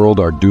 a world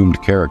our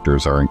doomed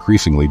characters are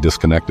increasingly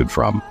disconnected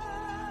from.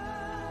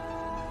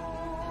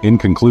 In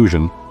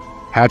conclusion,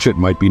 Hatchet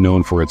might be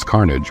known for its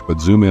carnage,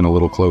 but zoom in a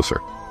little closer,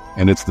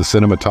 and it's the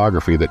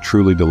cinematography that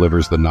truly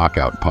delivers the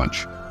knockout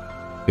punch.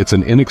 It's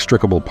an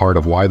inextricable part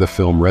of why the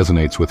film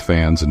resonates with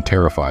fans and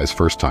terrifies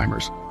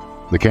first-timers.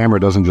 The camera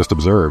doesn't just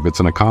observe, it's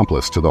an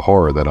accomplice to the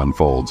horror that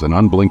unfolds, an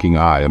unblinking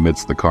eye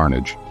amidst the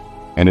carnage.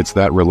 And it's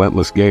that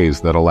relentless gaze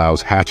that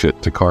allows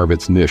Hatchet to carve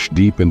its niche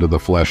deep into the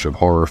flesh of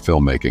horror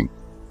filmmaking.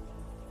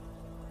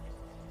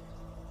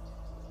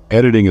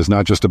 Editing is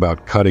not just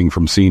about cutting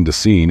from scene to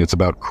scene, it's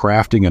about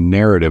crafting a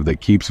narrative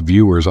that keeps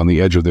viewers on the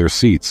edge of their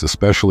seats,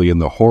 especially in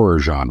the horror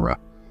genre.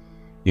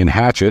 In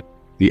Hatchet,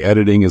 the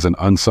editing is an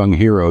unsung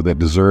hero that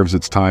deserves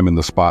its time in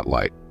the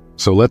spotlight.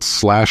 So let's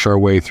slash our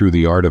way through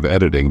the art of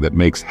editing that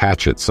makes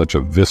Hatchet such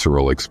a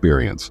visceral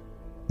experience.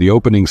 The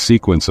opening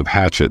sequence of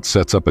Hatchet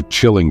sets up a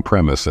chilling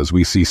premise as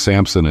we see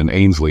Samson and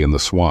Ainsley in the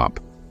swamp.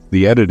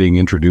 The editing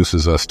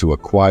introduces us to a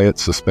quiet,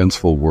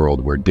 suspenseful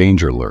world where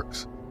danger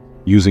lurks,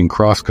 using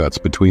crosscuts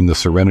between the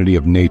serenity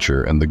of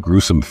nature and the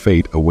gruesome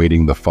fate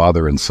awaiting the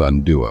father and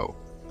son duo.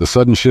 The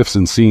sudden shifts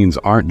in scenes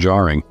aren't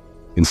jarring.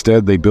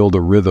 Instead, they build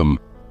a rhythm,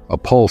 a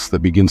pulse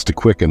that begins to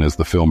quicken as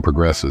the film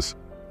progresses.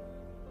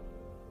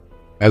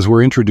 As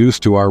we're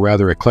introduced to our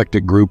rather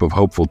eclectic group of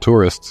hopeful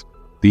tourists,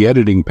 the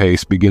editing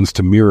pace begins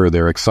to mirror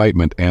their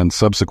excitement and,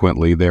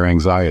 subsequently, their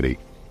anxiety.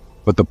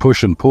 But the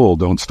push and pull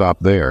don't stop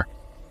there.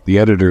 The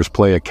editors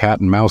play a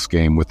cat-and-mouse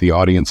game with the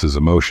audience's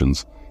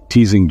emotions,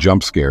 teasing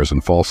jump scares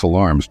and false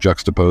alarms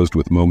juxtaposed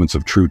with moments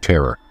of true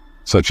terror,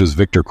 such as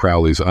Victor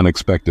Crowley's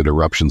unexpected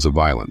eruptions of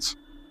violence.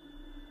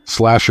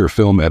 Slasher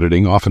film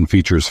editing often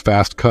features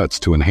fast cuts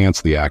to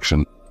enhance the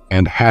action,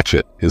 and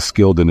Hatchet is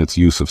skilled in its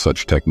use of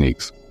such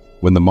techniques.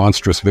 When the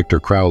monstrous Victor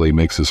Crowley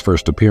makes his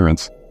first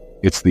appearance,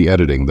 it's the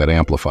editing that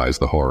amplifies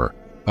the horror.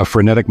 A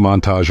frenetic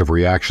montage of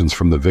reactions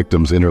from the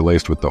victims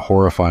interlaced with the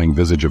horrifying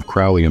visage of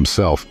Crowley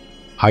himself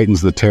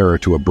heightens the terror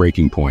to a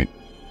breaking point.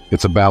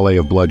 It's a ballet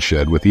of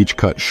bloodshed, with each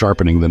cut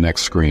sharpening the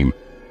next scream.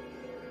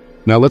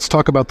 Now let's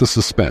talk about the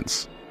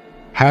suspense.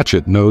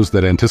 Hatchet knows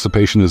that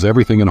anticipation is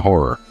everything in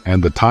horror,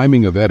 and the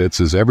timing of edits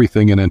is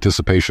everything in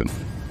anticipation.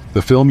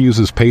 The film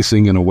uses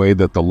pacing in a way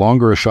that the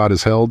longer a shot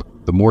is held,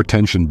 the more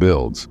tension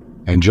builds.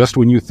 And just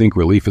when you think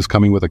relief is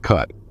coming with a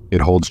cut, it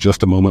holds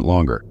just a moment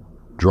longer,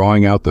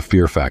 drawing out the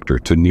fear factor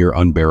to near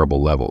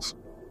unbearable levels.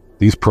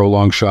 These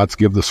prolonged shots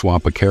give the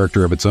swamp a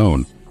character of its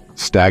own,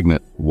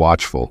 stagnant,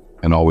 watchful,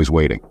 and always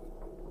waiting.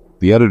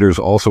 The editors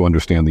also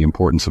understand the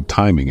importance of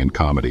timing in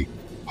comedy.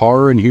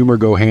 Horror and humor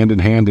go hand in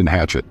hand in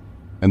Hatchet,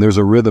 and there's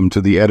a rhythm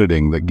to the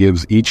editing that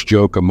gives each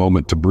joke a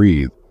moment to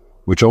breathe,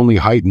 which only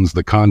heightens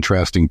the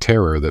contrasting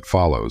terror that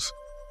follows.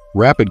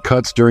 Rapid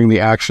cuts during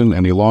the action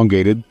and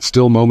elongated,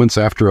 still moments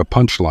after a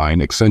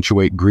punchline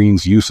accentuate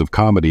Green's use of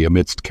comedy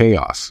amidst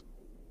chaos.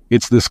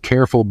 It's this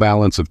careful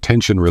balance of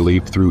tension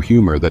relief through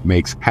humor that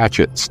makes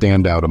Hatchet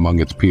stand out among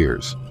its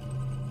peers.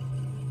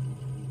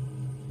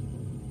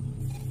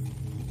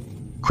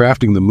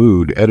 Crafting the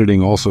mood,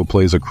 editing also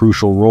plays a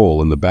crucial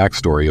role in the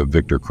backstory of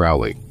Victor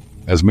Crowley.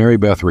 As Mary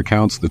Beth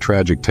recounts the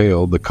tragic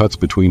tale, the cuts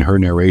between her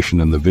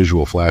narration and the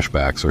visual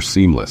flashbacks are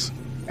seamless,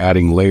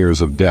 adding layers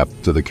of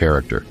depth to the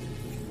character.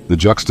 The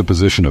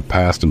juxtaposition of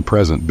past and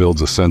present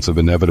builds a sense of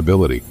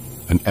inevitability,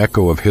 an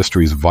echo of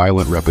history's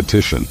violent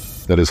repetition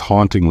that is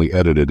hauntingly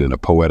edited in a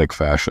poetic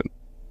fashion.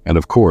 And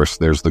of course,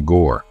 there's the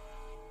gore.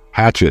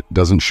 Hatchet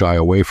doesn't shy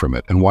away from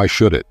it, and why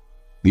should it?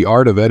 The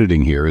art of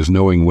editing here is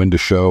knowing when to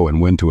show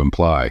and when to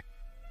imply.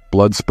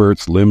 Blood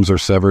spurts, limbs are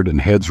severed, and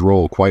heads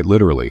roll quite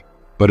literally.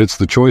 But it's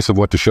the choice of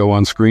what to show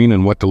on screen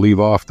and what to leave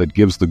off that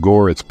gives the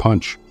gore its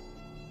punch.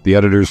 The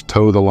editors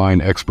toe the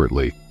line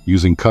expertly,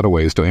 using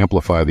cutaways to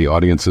amplify the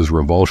audience's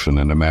revulsion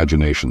and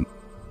imagination.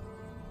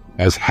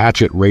 As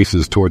Hatchet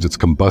races towards its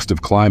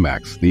combustive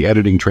climax, the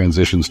editing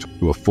transitions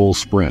to a full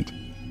sprint.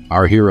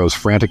 Our hero's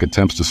frantic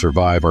attempts to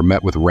survive are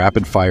met with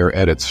rapid-fire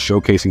edits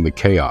showcasing the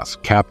chaos,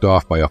 capped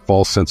off by a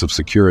false sense of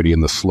security in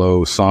the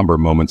slow, somber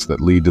moments that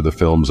lead to the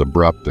film's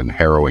abrupt and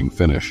harrowing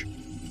finish.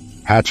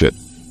 Hatchet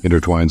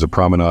intertwines a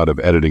promenade of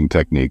editing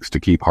techniques to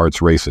keep hearts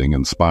racing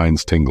and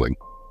spines tingling.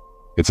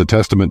 It's a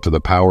testament to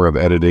the power of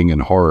editing in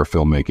horror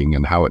filmmaking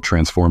and how it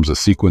transforms a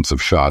sequence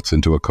of shots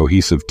into a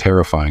cohesive,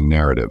 terrifying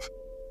narrative.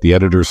 The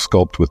editors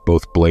sculpt with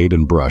both blade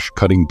and brush,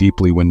 cutting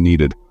deeply when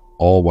needed,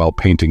 all while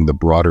painting the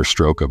broader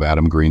stroke of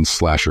Adam Green's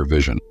slasher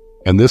vision.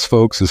 And this,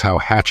 folks, is how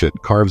Hatchet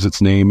carves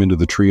its name into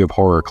the tree of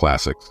horror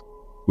classics,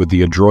 with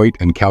the adroit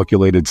and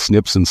calculated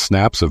snips and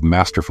snaps of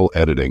masterful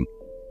editing.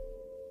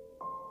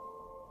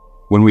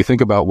 When we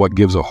think about what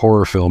gives a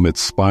horror film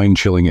its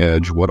spine-chilling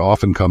edge, what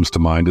often comes to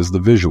mind is the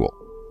visual.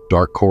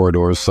 Dark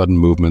corridors, sudden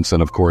movements,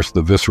 and of course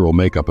the visceral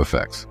makeup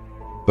effects.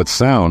 But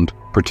sound,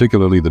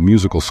 particularly the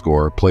musical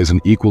score, plays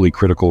an equally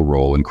critical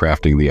role in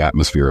crafting the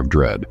atmosphere of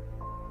dread.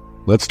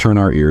 Let's turn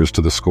our ears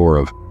to the score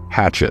of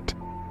Hatchet,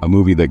 a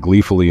movie that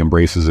gleefully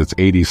embraces its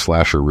 80s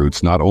slasher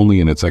roots not only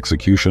in its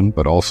execution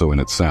but also in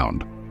its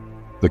sound.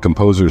 The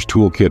composer's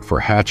toolkit for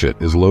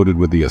Hatchet is loaded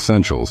with the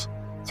essentials: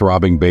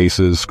 throbbing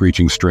basses,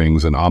 screeching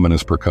strings, and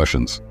ominous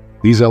percussions.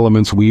 These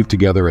elements weave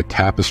together a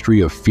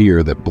tapestry of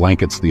fear that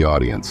blankets the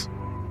audience.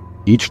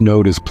 Each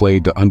note is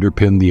played to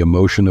underpin the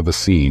emotion of a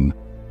scene,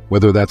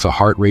 whether that's a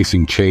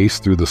heart-racing chase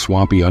through the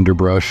swampy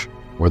underbrush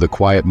or the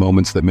quiet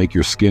moments that make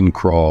your skin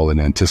crawl in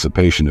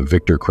anticipation of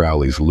Victor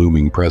Crowley's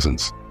looming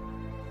presence.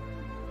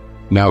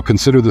 Now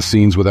consider the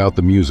scenes without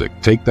the music.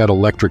 Take that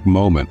electric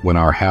moment when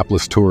our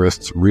hapless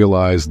tourists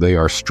realize they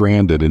are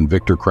stranded in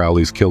Victor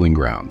Crowley's killing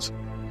grounds.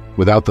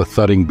 Without the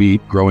thudding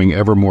beat growing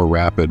ever more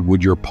rapid,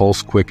 would your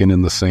pulse quicken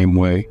in the same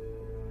way?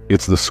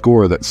 It's the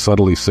score that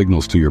subtly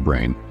signals to your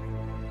brain.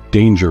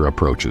 Danger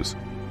approaches.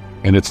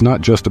 And it's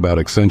not just about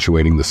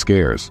accentuating the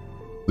scares.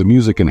 The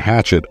music in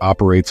Hatchet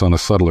operates on a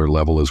subtler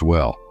level as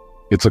well.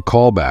 It's a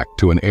callback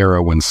to an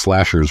era when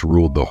slashers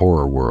ruled the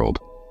horror world.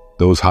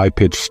 Those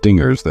high-pitched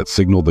stingers that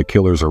signal the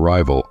killer's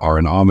arrival are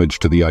an homage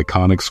to the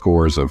iconic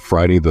scores of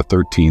Friday the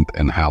 13th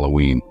and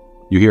Halloween.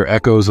 You hear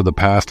echoes of the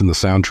past in the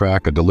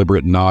soundtrack, a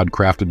deliberate nod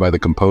crafted by the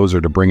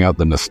composer to bring out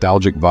the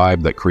nostalgic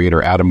vibe that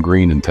creator Adam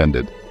Green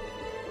intended.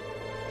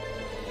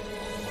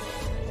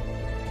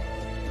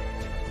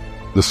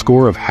 The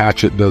score of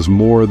Hatchet does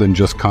more than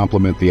just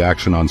complement the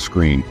action on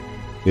screen.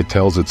 It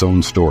tells its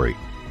own story.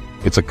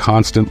 It's a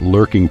constant,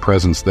 lurking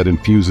presence that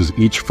infuses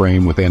each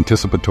frame with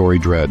anticipatory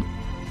dread.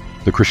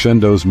 The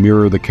crescendos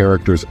mirror the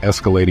character's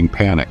escalating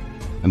panic,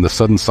 and the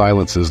sudden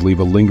silences leave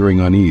a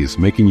lingering unease,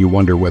 making you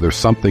wonder whether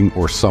something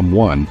or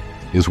someone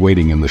is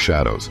waiting in the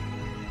shadows.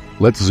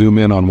 Let's zoom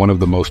in on one of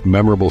the most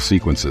memorable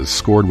sequences,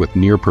 scored with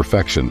near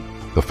perfection,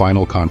 the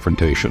final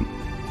confrontation.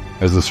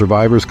 As the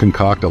survivors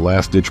concoct a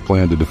last-ditch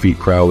plan to defeat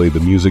Crowley, the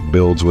music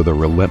builds with a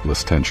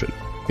relentless tension.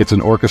 It's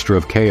an orchestra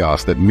of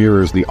chaos that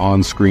mirrors the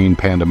on-screen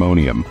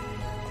pandemonium.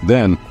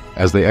 Then,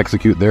 as they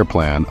execute their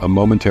plan, a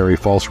momentary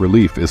false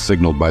relief is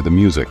signaled by the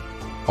music,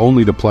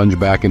 only to plunge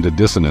back into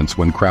dissonance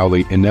when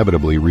Crowley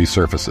inevitably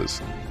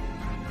resurfaces.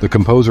 The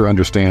composer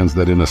understands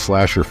that in a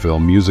slasher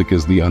film, music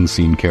is the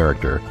unseen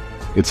character.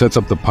 It sets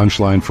up the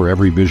punchline for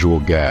every visual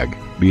gag,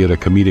 be it a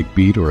comedic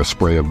beat or a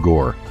spray of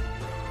gore.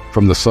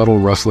 From the subtle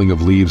rustling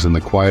of leaves in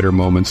the quieter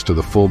moments to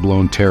the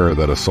full-blown terror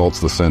that assaults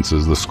the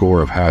senses, the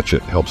score of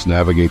Hatchet helps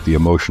navigate the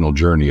emotional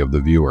journey of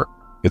the viewer.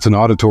 It's an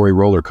auditory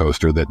roller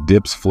coaster that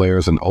dips,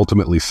 flares, and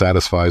ultimately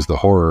satisfies the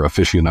horror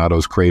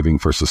aficionado's craving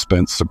for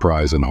suspense,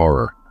 surprise, and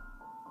horror.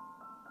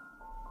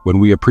 When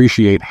we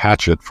appreciate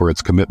Hatchet for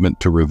its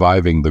commitment to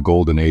reviving the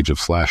golden age of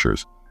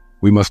slashers,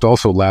 we must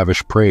also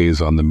lavish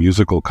praise on the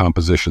musical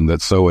composition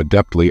that so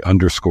adeptly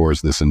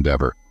underscores this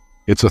endeavor.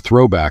 It's a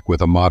throwback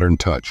with a modern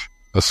touch.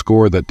 A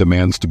score that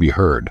demands to be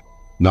heard,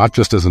 not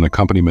just as an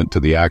accompaniment to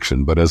the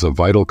action, but as a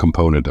vital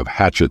component of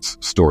Hatchet's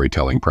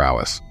storytelling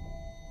prowess.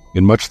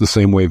 In much the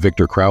same way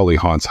Victor Crowley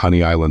haunts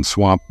Honey Island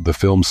Swamp, the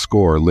film's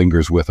score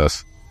lingers with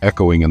us,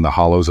 echoing in the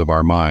hollows of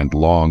our mind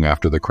long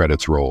after the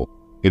credits roll.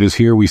 It is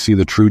here we see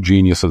the true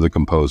genius of the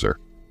composer,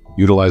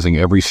 utilizing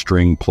every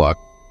string pluck,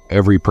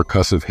 every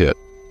percussive hit,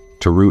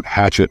 to root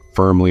Hatchet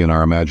firmly in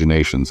our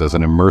imaginations as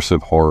an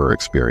immersive horror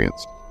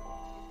experience.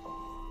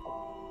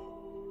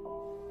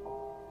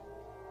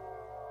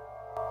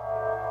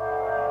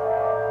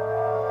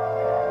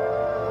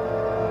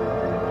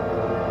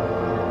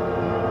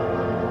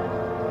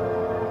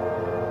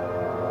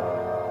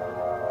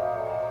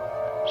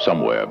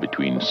 Somewhere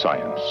between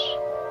science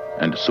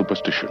and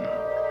superstition,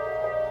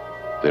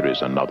 there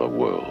is another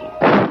world.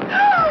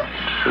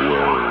 The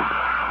world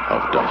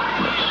of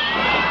darkness.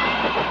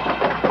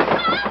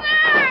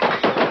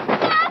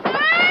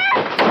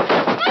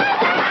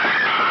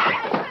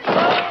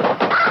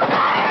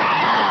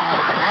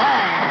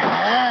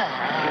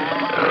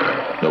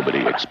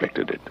 Nobody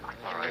expected it.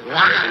 All right,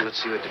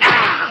 let's see what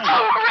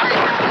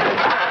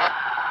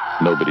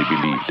Nobody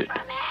believed it.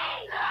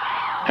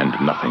 And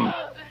nothing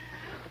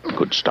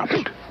could stop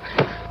it.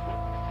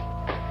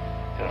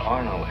 There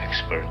are no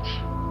experts.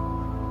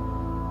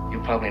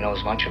 You probably know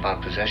as much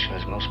about possession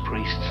as most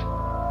priests.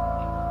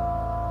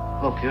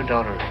 Look, your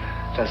daughter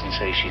doesn't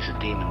say she's a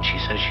demon. She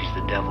says she's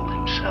the devil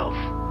himself.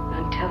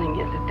 I'm telling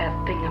you that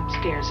that thing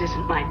upstairs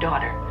isn't my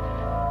daughter.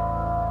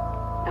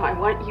 Now, I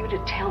want you to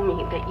tell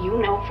me that you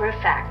know for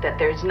a fact that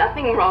there's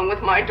nothing wrong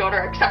with my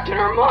daughter except in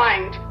her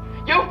mind.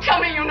 You tell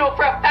me you know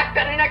for a fact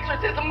that an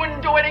exorcism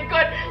wouldn't do any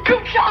good. You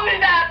tell me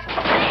that!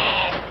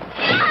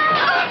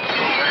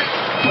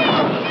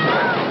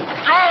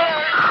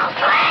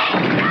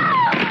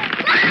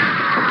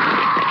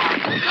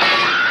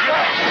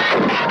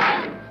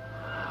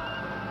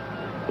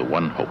 The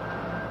one hope.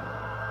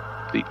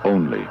 The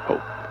only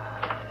hope.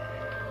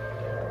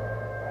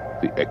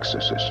 The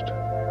Exorcist.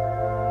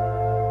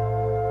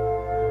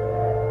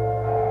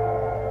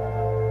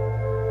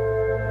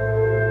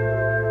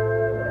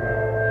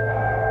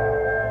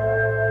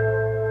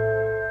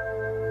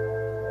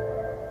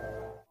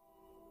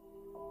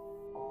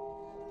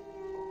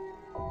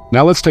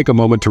 Now let's take a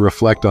moment to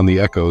reflect on the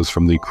echoes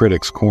from the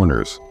critics'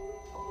 corners.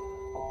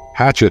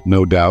 Hatchet,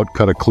 no doubt,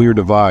 cut a clear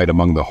divide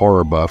among the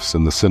horror buffs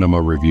and the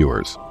cinema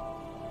reviewers.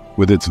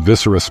 With its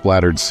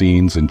viscera-splattered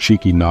scenes and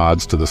cheeky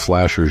nods to the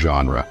slasher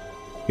genre,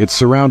 it's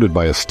surrounded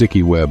by a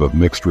sticky web of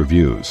mixed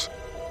reviews.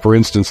 For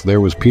instance,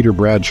 there was Peter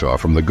Bradshaw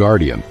from The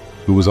Guardian,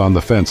 who was on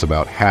the fence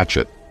about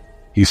Hatchet.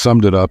 He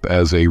summed it up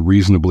as a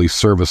reasonably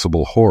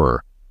serviceable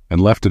horror,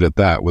 and left it at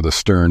that with a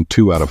stern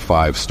 2 out of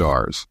 5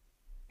 stars.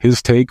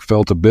 His take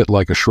felt a bit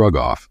like a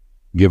shrug-off,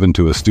 given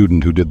to a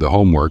student who did the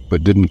homework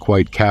but didn't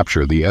quite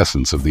capture the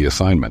essence of the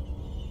assignment.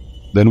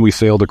 Then we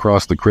sailed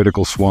across the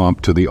critical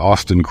swamp to the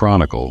Austin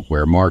Chronicle,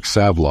 where Mark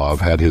Savlov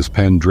had his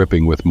pen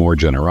dripping with more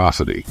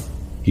generosity.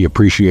 He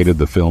appreciated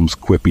the film's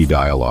quippy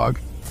dialogue,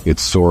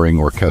 its soaring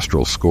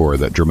orchestral score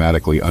that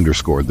dramatically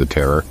underscored the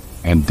terror,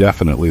 and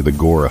definitely the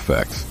gore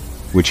effects,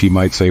 which he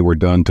might say were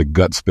done to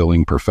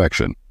gut-spilling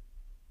perfection.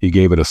 He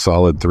gave it a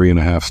solid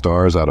 3.5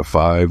 stars out of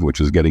 5,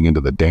 which is getting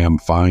into the damn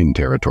fine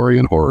territory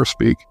in horror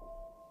speak.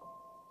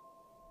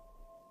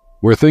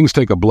 Where things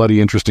take a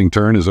bloody interesting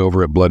turn is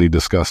over at Bloody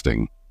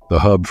Disgusting, the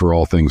hub for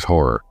all things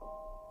horror.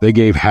 They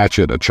gave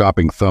Hatchet a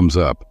chopping thumbs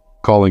up,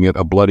 calling it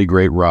a bloody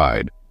great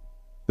ride.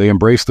 They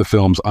embraced the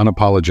film's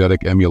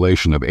unapologetic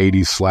emulation of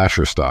 80s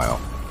slasher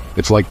style.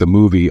 It's like the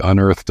movie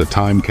unearthed a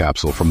time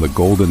capsule from the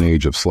golden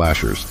age of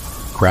slashers,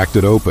 cracked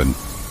it open,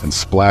 and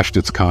splashed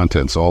its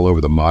contents all over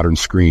the modern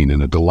screen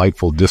in a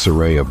delightful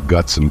disarray of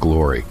guts and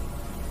glory.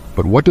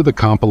 But what do the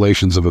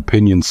compilations of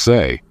opinions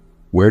say?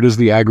 Where does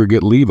the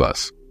aggregate leave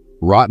us?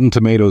 Rotten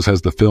Tomatoes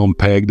has the film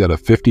pegged at a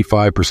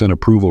 55%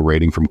 approval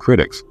rating from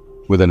critics,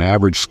 with an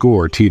average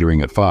score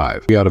teetering at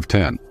 5 out of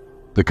 10.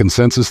 The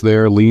consensus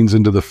there leans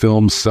into the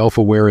film's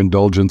self-aware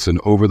indulgence in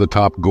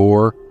over-the-top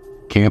gore,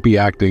 campy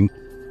acting,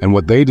 and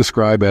what they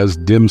describe as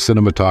dim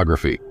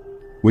cinematography,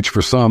 which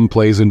for some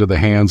plays into the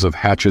hands of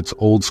Hatchet's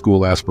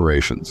old-school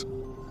aspirations.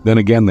 Then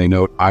again, they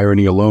note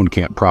irony alone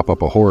can't prop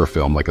up a horror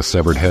film like a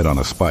severed head on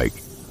a spike.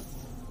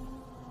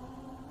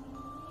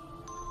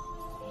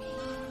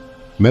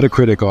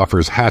 Metacritic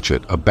offers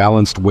Hatchet a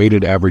balanced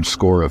weighted average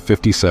score of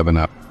 57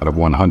 out of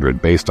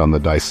 100 based on the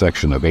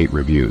dissection of 8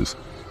 reviews.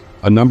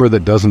 A number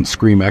that doesn't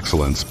scream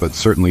excellence, but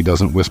certainly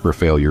doesn't whisper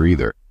failure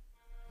either.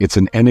 It's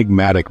an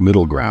enigmatic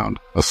middle ground,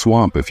 a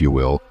swamp if you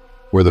will,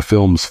 where the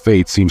film's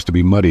fate seems to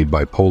be muddied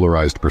by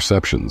polarized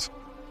perceptions.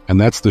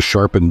 And that's the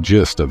sharpened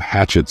gist of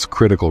Hatchet's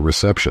critical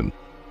reception.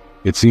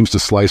 It seems to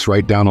slice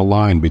right down a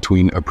line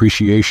between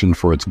appreciation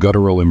for its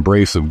guttural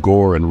embrace of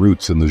gore and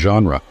roots in the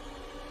genre,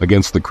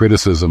 against the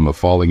criticism of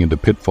falling into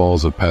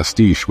pitfalls of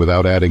pastiche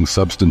without adding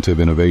substantive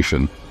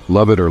innovation.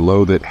 Love it or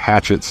loathe it,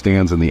 Hatchet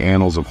stands in the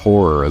annals of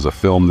horror as a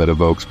film that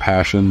evokes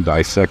passion,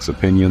 dissects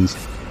opinions,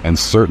 and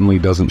certainly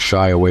doesn't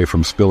shy away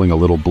from spilling a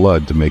little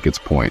blood to make its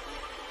point.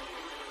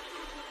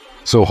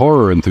 So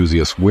horror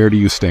enthusiasts, where do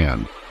you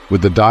stand?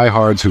 With the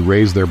diehards who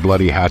raise their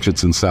bloody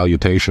hatchets in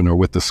salutation, or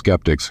with the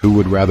skeptics who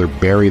would rather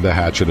bury the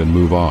hatchet and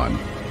move on?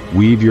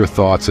 Weave your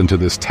thoughts into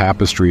this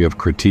tapestry of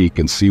critique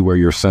and see where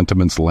your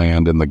sentiments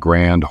land in the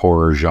grand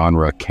horror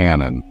genre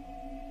canon.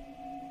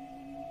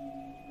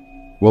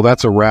 Well,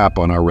 that's a wrap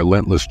on our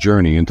relentless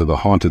journey into the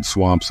haunted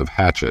swamps of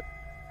Hatchet,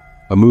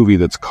 a movie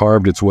that's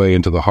carved its way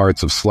into the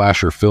hearts of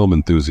slasher film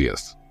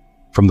enthusiasts.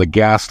 From the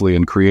ghastly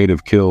and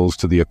creative kills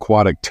to the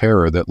aquatic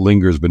terror that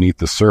lingers beneath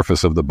the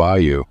surface of the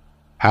bayou,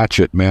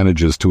 Hatchet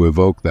manages to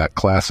evoke that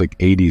classic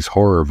 80s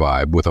horror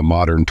vibe with a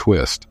modern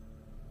twist,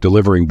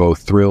 delivering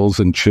both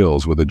thrills and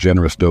chills with a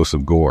generous dose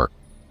of gore.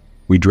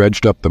 We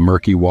dredged up the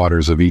murky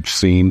waters of each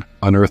scene,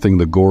 unearthing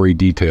the gory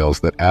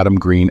details that Adam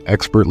Green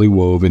expertly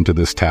wove into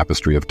this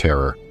tapestry of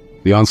terror.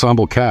 The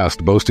ensemble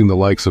cast, boasting the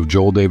likes of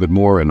Joel David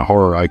Moore and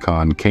horror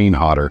icon Kane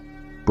Hodder,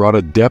 brought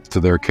a depth to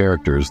their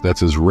characters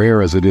that's as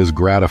rare as it is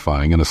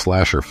gratifying in a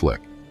slasher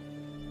flick.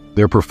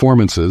 Their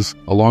performances,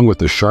 along with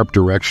the sharp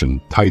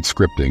direction, tight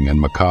scripting, and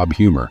macabre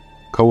humor,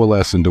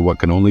 coalesce into what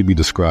can only be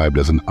described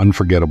as an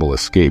unforgettable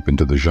escape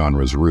into the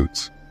genre's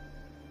roots.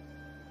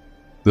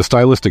 The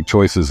stylistic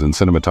choices in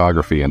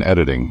cinematography and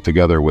editing,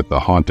 together with the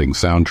haunting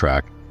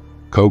soundtrack,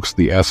 coax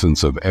the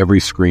essence of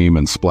every scream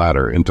and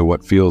splatter into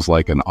what feels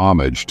like an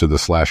homage to the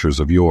slashers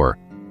of yore,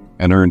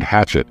 and earned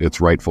Hatchet its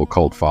rightful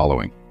cult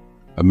following.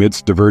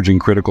 Amidst diverging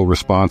critical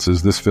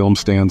responses, this film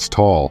stands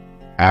tall,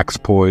 axe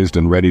poised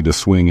and ready to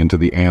swing into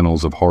the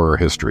annals of horror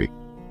history.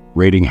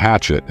 Rating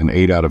Hatchet an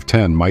 8 out of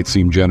 10 might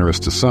seem generous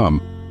to some,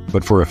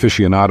 but for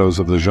aficionados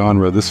of the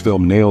genre, this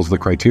film nails the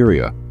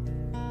criteria.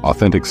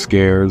 Authentic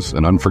scares,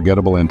 an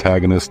unforgettable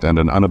antagonist, and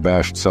an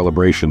unabashed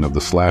celebration of the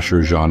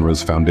slasher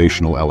genre's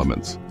foundational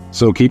elements.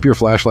 So keep your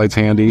flashlights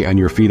handy and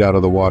your feet out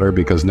of the water,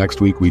 because next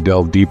week we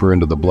delve deeper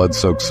into the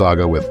blood-soaked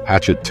saga with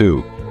Hatchet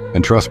 2,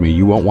 and trust me,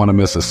 you won't want to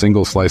miss a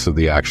single slice of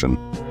the action.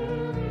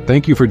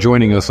 Thank you for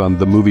joining us on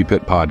the Movie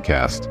Pit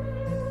Podcast.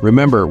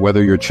 Remember,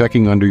 whether you're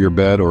checking under your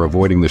bed or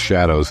avoiding the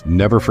shadows,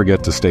 never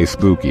forget to stay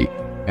spooky.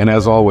 And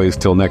as always,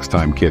 till next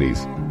time,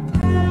 kiddies.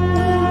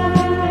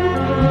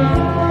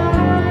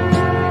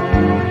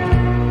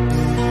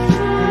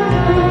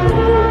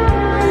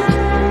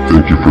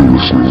 Thank you for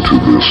listening to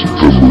this,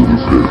 The Movie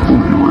Pit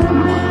Movie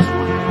Review.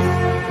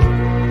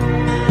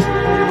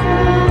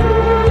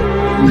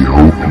 We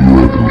hope you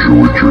have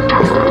enjoyed your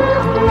time.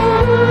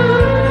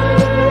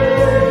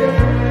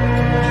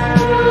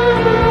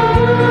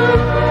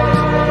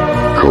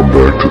 Come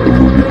back to the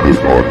Movie Pit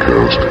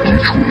Podcast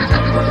each week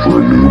for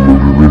a new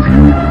movie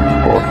review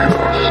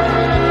podcast.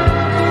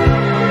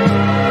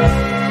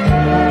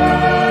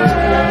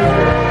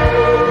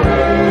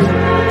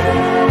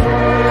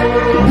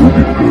 The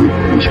Movie Pit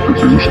is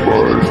produced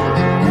by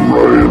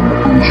Ryan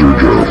Boozer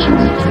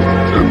Johnson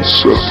and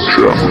Seth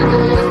Chapman.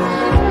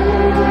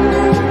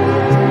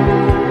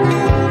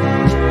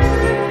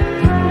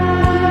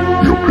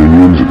 The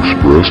opinions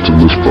expressed in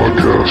this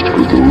podcast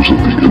are those of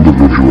the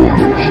individual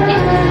hosts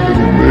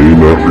and may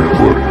not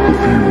reflect the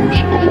views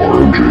of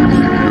RMJ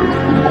Media,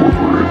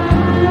 Incorporated.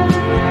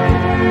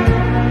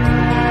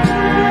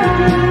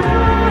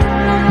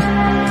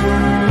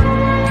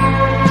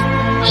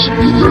 See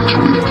you next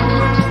week.